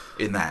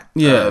in that.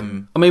 Yeah.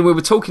 I mean, we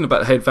were talking about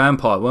the head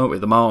vampire, weren't we?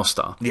 The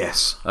Master.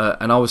 Yes.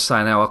 And I was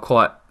saying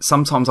how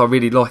sometimes I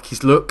really like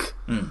his look,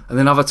 and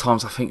then other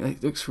times I think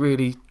it looks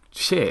really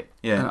shit.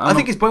 Yeah. I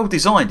think it's well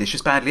designed. It's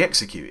just badly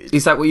executed.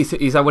 Is that what you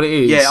think? Is that what it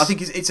is? Yeah, I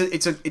think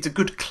it's a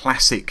good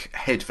classic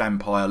head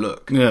vampire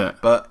look. Yeah.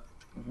 But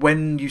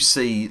when you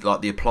see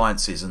like the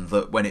appliances and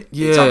when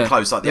it's up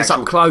close, like the it's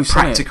actual up close,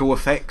 practical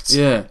effects,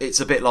 it's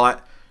a bit like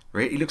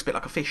he looks a bit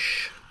like a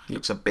fish. He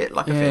looks a bit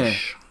like a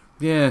fish.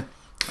 Yeah.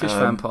 Fish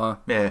vampire.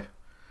 Yeah.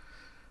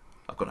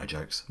 I've got no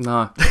jokes.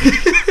 No. I've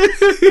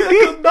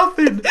got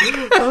nothing. Nothing.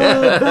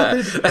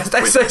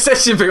 That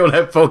should be on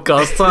that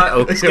podcast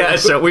title.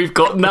 Scattershot, we've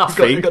got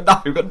nothing. We've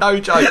got no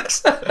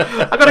jokes.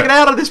 I've got to get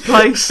out of this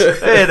place.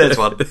 Yeah, there's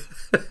one. That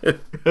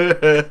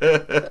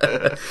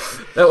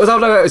was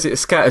it. A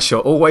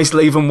scattershot. Always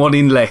leave them one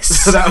in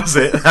less. That was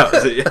it.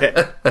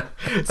 Yeah.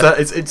 So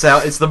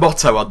it's the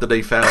motto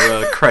underneath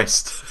our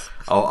crest.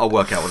 I'll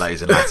work out what that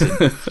is in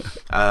Latin.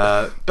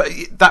 But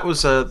that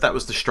was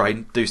the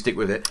strain. Do stick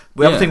with it.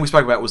 The other thing we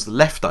spoke about was the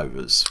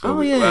Leftovers,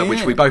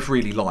 which we both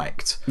really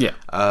liked. Yeah.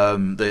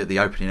 The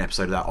opening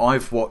episode of that. I'm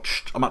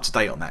up to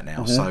date on that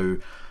now. So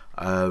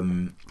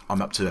I'm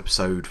up to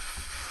episode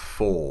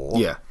 4.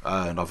 Yeah.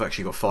 And I've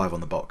actually got 5 on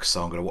the box,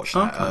 so I'm going to watch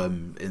that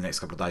in the next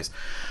couple of days.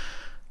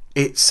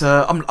 It's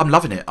I'm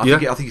loving it. I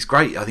think it's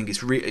great. I think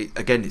it's really,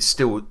 again, it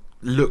still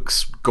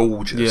looks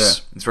gorgeous. Yeah.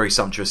 It's very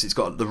sumptuous. It's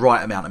got the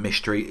right amount of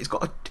mystery. It's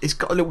got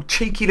a little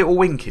cheeky little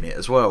wink in it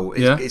as well.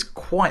 It's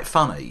quite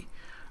funny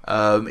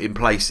in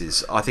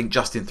places. I think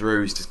Justin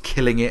Theroux is just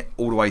killing it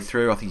all the way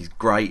through. I think he's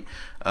great.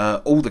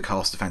 All the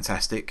cast are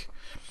fantastic.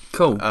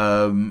 Cool.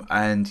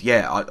 And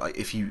yeah,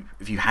 if you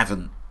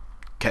haven't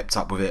kept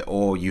up with it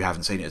or you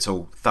haven't seen it at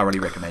all, thoroughly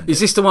recommend it.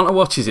 Is this the one to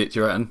watch? Is it? Do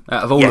you reckon?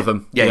 Out of all of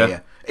them? Yeah.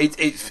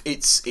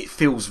 It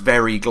feels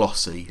very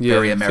glossy,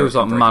 very it American. feels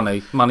like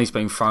very money's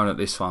been thrown at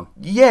this one.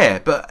 Yeah,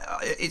 but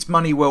it's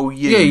money well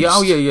used.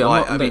 Yeah.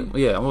 Like,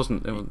 I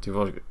wasn't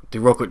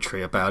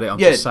derogatory about it. I'm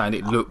Yeah. just saying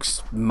it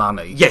looks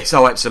money. Yes,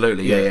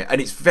 absolutely, yeah. And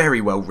it's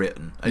very well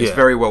written, and it's Yeah.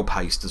 very well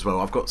paced as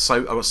well. I've got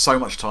so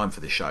much time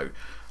for this show.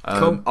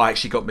 Cool. I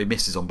actually got my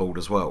missus on board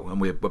as well, and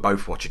we're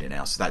both watching it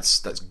now, so that's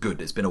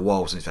good. It's been a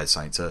while since we've had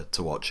something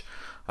to watch.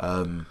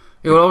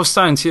 Yeah, well, I was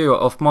saying to you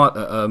off mic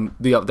that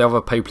the other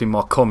people in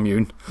my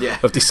commune Yeah.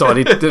 have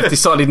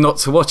decided not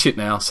to watch it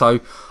now. So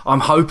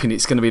I'm hoping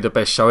it's going to be the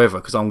best show ever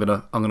because I'm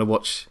gonna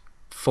watch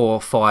 4,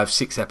 5,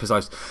 6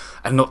 episodes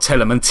and not tell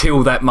them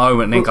until that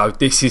moment and then go,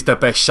 this is the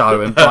best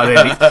show, and by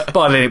then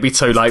it'd be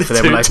too late for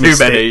them. Too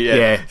many,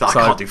 yeah. I So-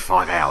 can't do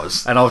 5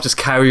 hours. and I'll just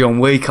carry on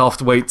week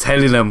after week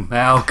telling them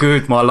how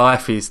good my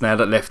life is now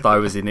that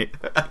Leftovers in it.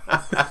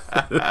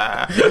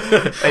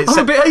 I'm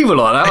a bit evil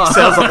like that.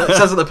 Sounds like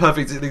the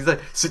perfect thing to say.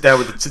 Sit down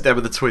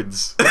with the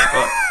twins.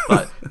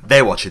 Like,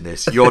 they're watching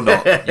this. You're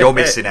not. You're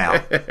missing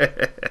out.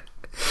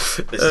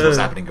 This is what's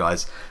happening,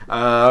 guys.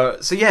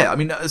 So yeah, I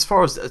mean, as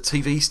far as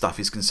TV stuff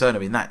is concerned, I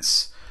mean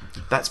that's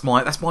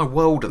my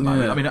world at the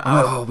moment. Yeah. I mean,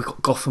 We've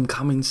got Gotham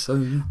coming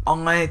soon.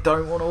 I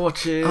don't want to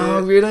watch it.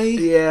 Oh,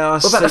 really? Yeah.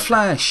 What about The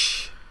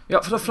Flash? You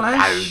up for The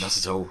Flash? No, not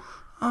at all.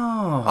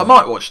 Oh. I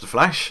might watch The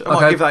Flash. I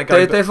might give that a go.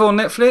 Daredevil on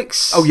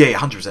Netflix? Oh yeah,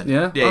 100%.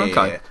 Yeah? Yeah.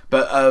 Okay.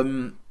 But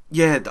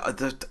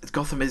the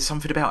Gotham is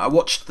something about. I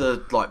watched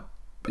the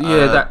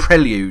that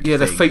prelude. Yeah,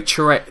 the thing.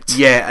 featurette.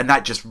 Yeah, and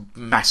that just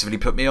massively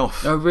put me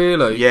off. Oh,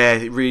 really? Yeah,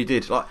 it really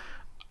did. Like,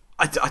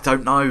 I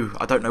don't know.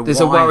 I don't know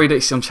There's why. a worry that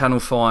it's on Channel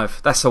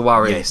 5. That's a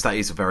worry. Yes, that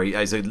is a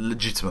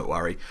legitimate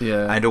worry.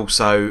 Yeah. And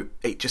also,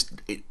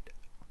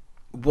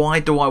 why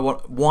do I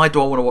want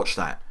to watch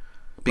that?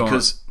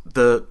 Because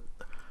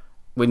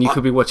When you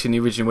could be watching the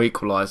original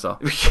Equalizer.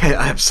 yeah,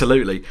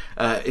 absolutely.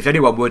 If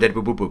anyone would,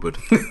 Edward Woodward would.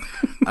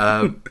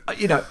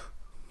 You know,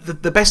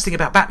 the best thing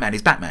about Batman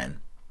is Batman.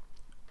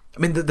 I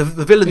mean, the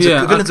villains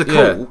are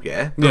cool,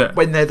 yeah. But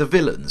when they're the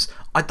villains,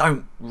 I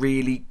don't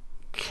really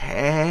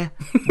care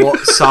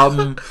what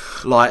some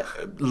like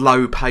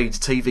low-paid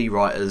TV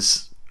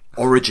writer's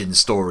origin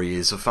story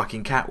is of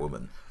fucking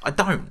Catwoman. I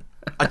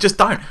just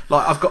don't.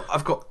 Like,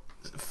 I've got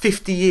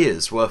 50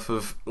 years worth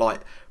of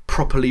like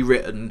properly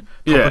written,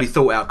 properly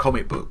thought out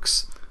comic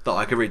books that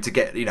I could read to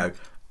get, you know,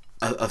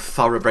 a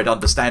thoroughbred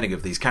understanding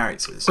of these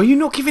characters. Are you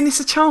not giving this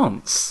a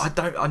chance? I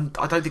don't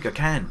think I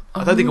can. Oh,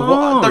 I don't think no.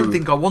 I don't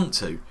think I want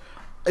to.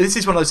 This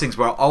is one of those things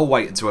where I'll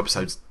wait until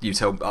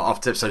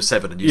after episode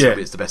 7 and you tell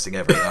me it's the best thing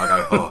ever, and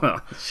I go, oh,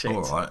 shit.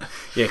 all right.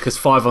 Yeah, because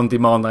 5 on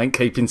demand ain't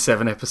keeping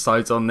 7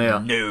 episodes on there.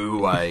 No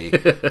way.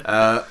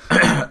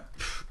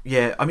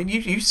 Yeah, I mean,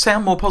 you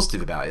sound more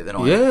positive about it than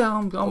I am. Yeah,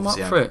 I'm up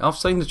for it. I've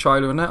seen the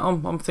trailer and that.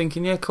 I'm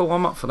thinking, yeah, cool,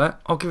 I'm up for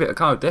that. I'll give it a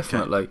go,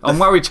 definitely. I'm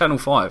worried Channel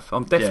 5.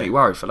 I'm definitely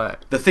worried for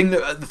that. The thing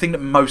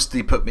that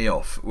mostly put me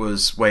off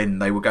was when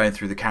they were going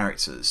through the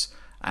characters,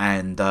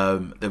 and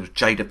there was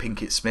Jada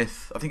Pinkett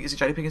Smith. I think is it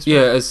Jada Pinkett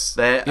Smith?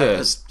 Yeah,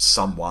 as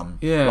someone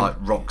like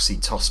Roxy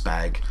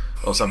Tossbag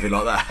or something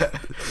like that.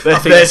 I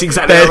think that's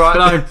exactly the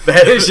right name.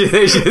 There's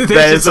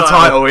the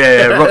title.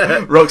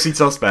 Roxy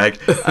Tossbag.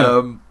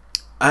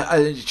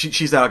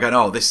 She's there going,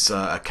 oh, this is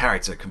a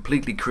character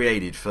completely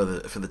created for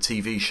the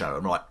TV show.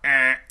 I'm like,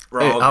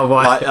 wrong. Oh,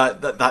 right.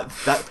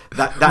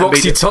 That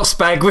Roxy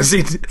Tossbag was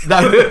it? No.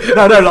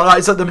 Like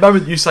it's at the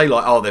moment you say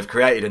like, oh, they've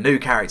created a new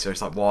character.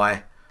 It's like,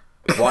 why?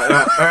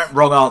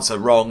 Wrong answer.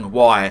 Wrong.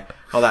 Why?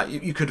 Like that.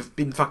 You could have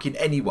been fucking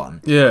anyone.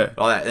 Yeah.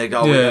 Like that. They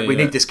go, we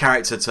need this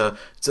character to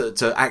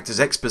act as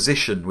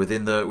exposition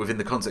within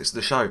the context of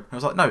the show. And I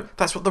was like, no,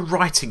 that's what the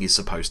writing is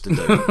supposed to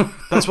do.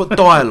 That's what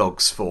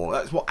dialogue's for.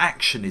 That's what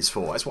action is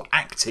for. That's what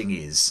acting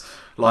is.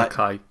 Like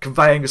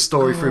conveying a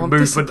story through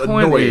movement and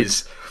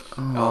noise.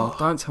 Oh,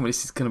 don't tell me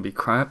this is going to be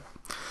crap.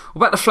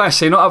 What about The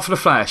Flash? Are you not up for The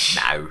Flash?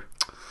 No.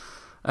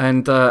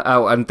 And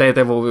and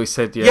Daredevil always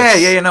said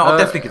yes. Yeah. No, I'll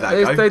definitely give that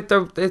a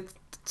go. They're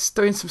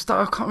doing some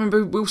stuff. I can't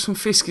remember. Wilson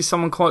Fisk is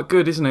someone quite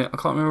good, isn't it? I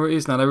can't remember what it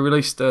is now. They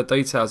released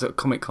details at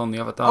Comic Con the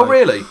other day. Oh,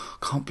 really?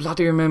 Can't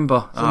bloody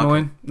remember. It's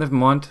annoying. Okay. Never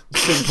mind.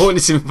 Just pointing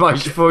this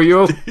information for you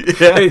all.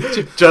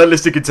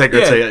 Journalistic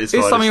integrity. Yeah, it's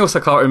something else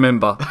I can't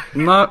remember.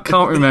 No,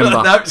 can't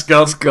remember. No, it's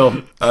gone. It's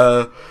gone.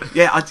 I'll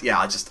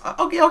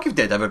give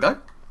Daredevil a go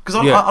because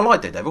I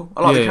like Daredevil.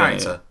 I like the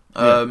character.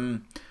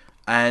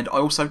 And I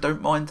also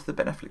don't mind the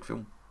Ben Affleck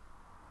film.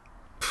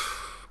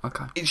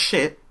 Okay. It's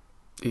shit.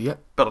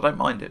 Yep. But I don't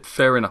mind it.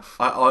 Fair enough.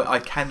 I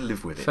can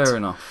live with it. Fair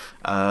enough.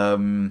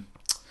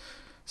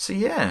 So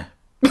yeah.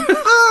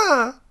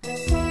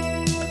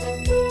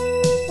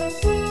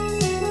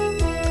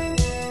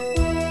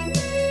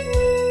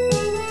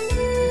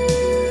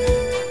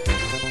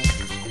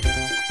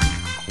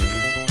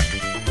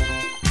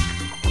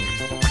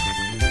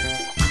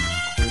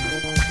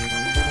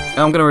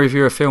 I'm going to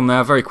review a film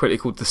now very quickly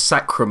called The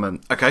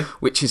Sacrament. Okay.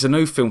 Which is a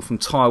new film from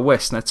Ty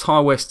West. Now, Ty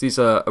West is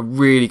a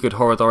really good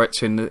horror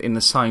director in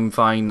the same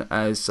vein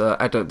as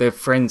their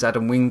friends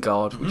Adam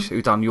Wingard,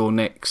 who done You're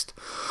Next,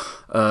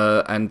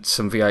 and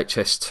some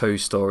VHS 2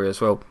 story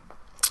as well.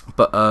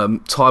 But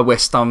Ty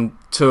West done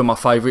two of my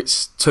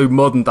favourites, two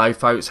modern day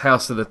favourites,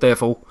 House of the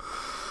Devil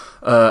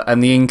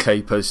and The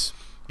Innkeepers.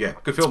 Yeah,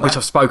 good film. Which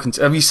I've spoken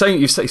to. Have you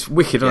seen it? It's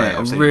wicked,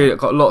 isn't it? I've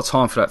got a lot of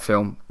time for that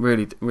film.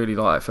 Really, really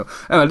like that film.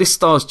 Anyway, this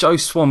stars Joe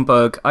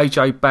Swanberg,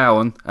 AJ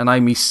Bowen, and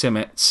Amy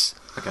Simmons.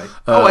 Okay.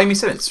 Amy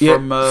Simmons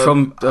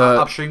from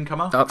Upstream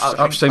Comer.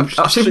 Upstream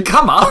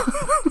Comer.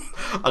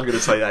 I'm going to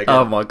say that again.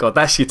 Oh my god,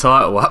 that's your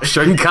title,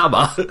 Upstream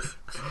Comer.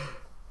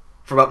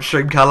 From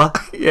Upstream Colour.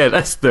 Yeah,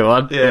 that's the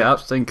one. Yeah,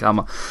 Upstream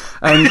Comer.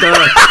 And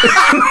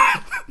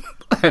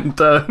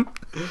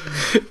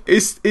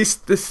it's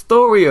the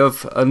story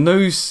of a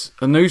news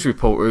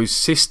reporter whose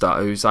sister,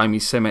 who's Amy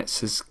Simmons,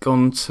 has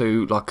gone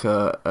to like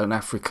an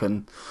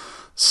African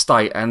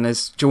state and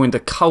has joined a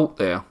cult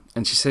there.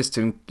 And she says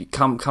to him,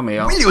 "Come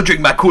here. Will you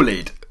drink my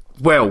Kool-Aid?"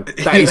 Well,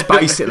 that is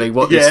basically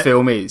what this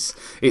film is.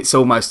 It's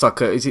almost like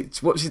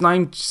what's his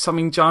name?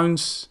 Something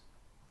Jones.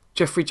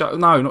 Jeffrey Jones?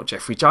 No, not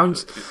Jeffrey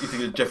Jones. You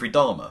think of Jeffrey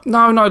Dahmer?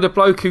 No, the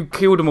bloke who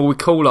killed them all with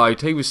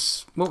Kool-Aid.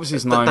 What was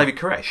his name? David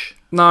Koresh?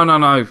 No.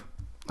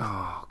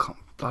 Oh, I can't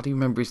bloody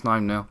remember his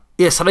name now.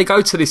 Yeah, so they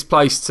go to this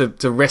place to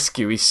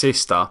rescue his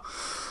sister,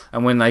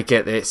 and when they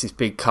get there, it's this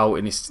big cult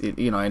in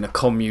a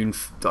commune,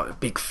 like a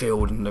big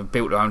field, and they've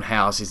built their own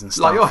houses and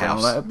stuff. Like your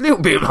house? A little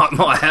bit like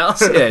my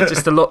house, yeah,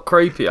 just a lot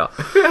creepier.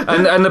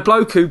 And the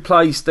bloke who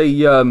plays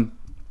the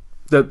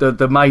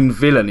main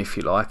villain, if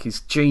you like, is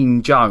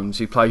Gene Jones,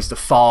 who plays the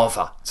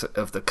father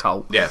of the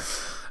cult. Yeah,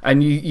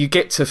 and you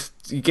get to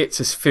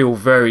feel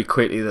very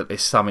quickly that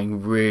there's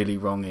something really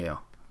wrong here,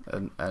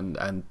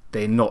 and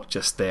they're not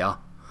just there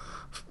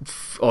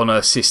on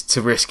her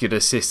to rescue their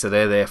sister.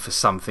 They're there for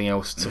something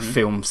else, to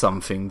film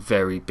something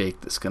very big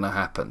that's going to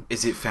happen.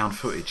 Is it found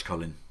footage,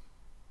 Colin?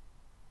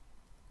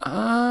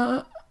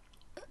 Oh,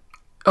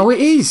 it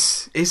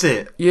is. Is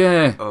it?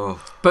 Yeah.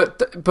 Oh.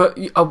 But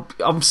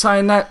I'm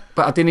saying that,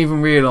 but I didn't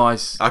even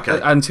realise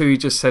until you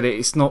just said it.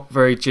 It's not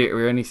very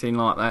jittery or anything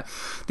like that.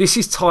 This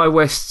is Ty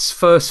West's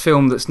first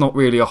film that's not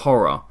really a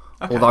horror,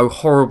 although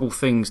horrible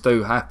things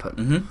do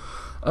happen.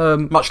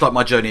 Much like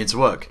my journey into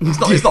work.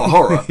 It's not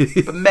horror,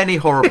 but many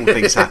horrible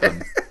things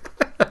happen.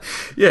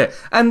 Yeah,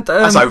 and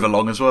that's over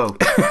long as well.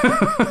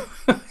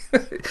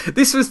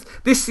 This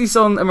is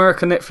on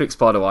American Netflix,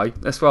 by the way.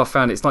 That's where I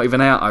found it. It's not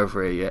even out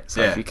over here yet.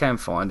 So if you can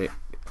find it,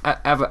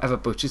 have a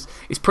butch.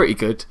 It's pretty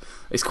good.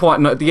 It's quite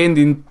the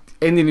ending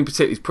in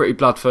particular is pretty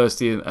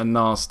bloodthirsty and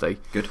nasty.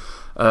 Good.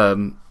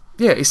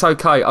 Yeah, it's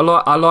okay. I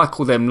like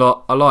all them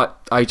lot. I like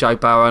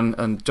AJ Bowen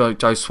and Joe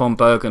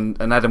Swanberg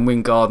and Adam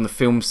Wingard and the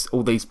films.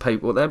 All these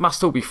people, they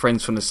must all be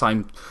friends from the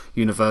same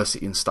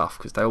university and stuff,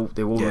 because they're all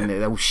in there.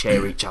 They all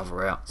share each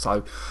other out.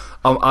 So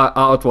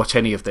I'd watch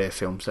any of their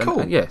films.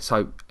 Cool.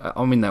 So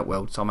I'm in that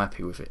world, so I'm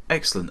happy with it.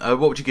 Excellent. What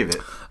would you give it?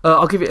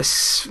 I'll give it a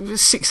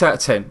 6 out of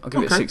 10. I'll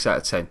give it a 6 out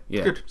of 10.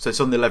 Yeah. Good. So it's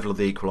on the level of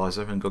The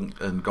Equalizer and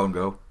Gone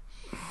Girl.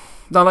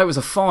 No, that was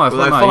a 5.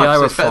 Well, wasn't it? Yeah, they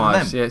were it's better than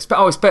 5s. them. Yeah, it's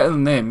better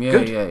than them. Yeah,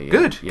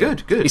 good. Yeah.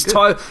 Good.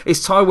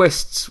 It's Ty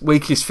West's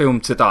weakest film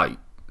to date.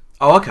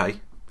 Oh,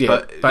 okay.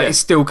 Yeah, but it's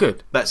still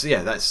good. It's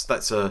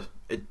a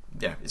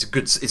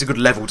good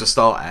level to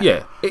start at.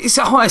 Yeah, it's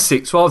a high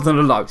 6 rather than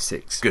a low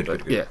 6.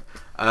 Good. Yeah.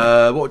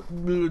 What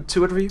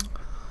 2-word review?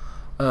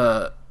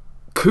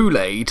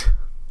 Kool-Aid.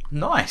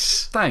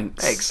 Nice.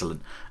 Thanks.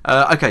 Excellent.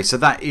 Okay, so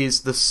that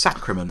is The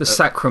Sacrament. The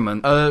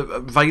Sacrament.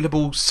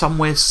 Available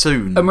somewhere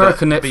soon.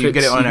 American Netflix. But you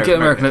get it on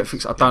American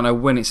Netflix. I don't know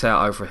when it's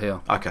out over here.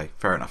 Okay,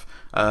 fair enough.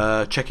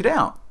 Check it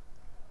out.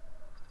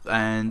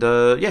 And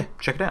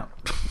check it out.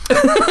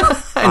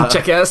 And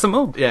check it out some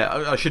more. Yeah,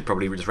 I should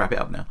probably just wrap it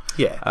up now.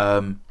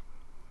 Yeah.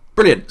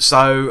 Brilliant.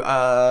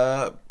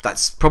 So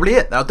that's probably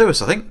it. That'll do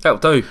us, I think. That'll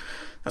do.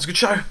 That's a good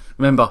show.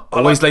 Remember,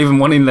 always leave them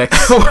one in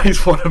less.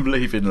 Always want them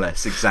leaving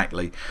less,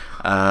 exactly.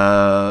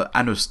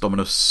 Annus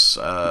Dominus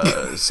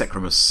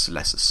Secremus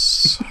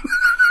Lessus.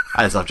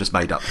 As I've just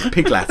made up.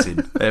 Pig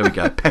Latin. There we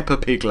go. Pepper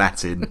Pig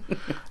Latin,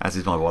 as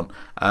is my one.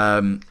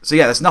 So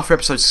yeah, that's enough for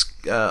episodes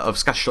of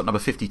Scattershot number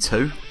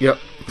 52. Yep.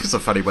 It's a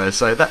funny way to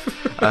say that.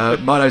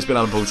 My name's Bill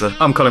Allen Porter.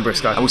 I'm Colin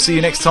Briscoe. And we'll see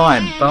you next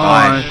time.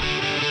 Bye.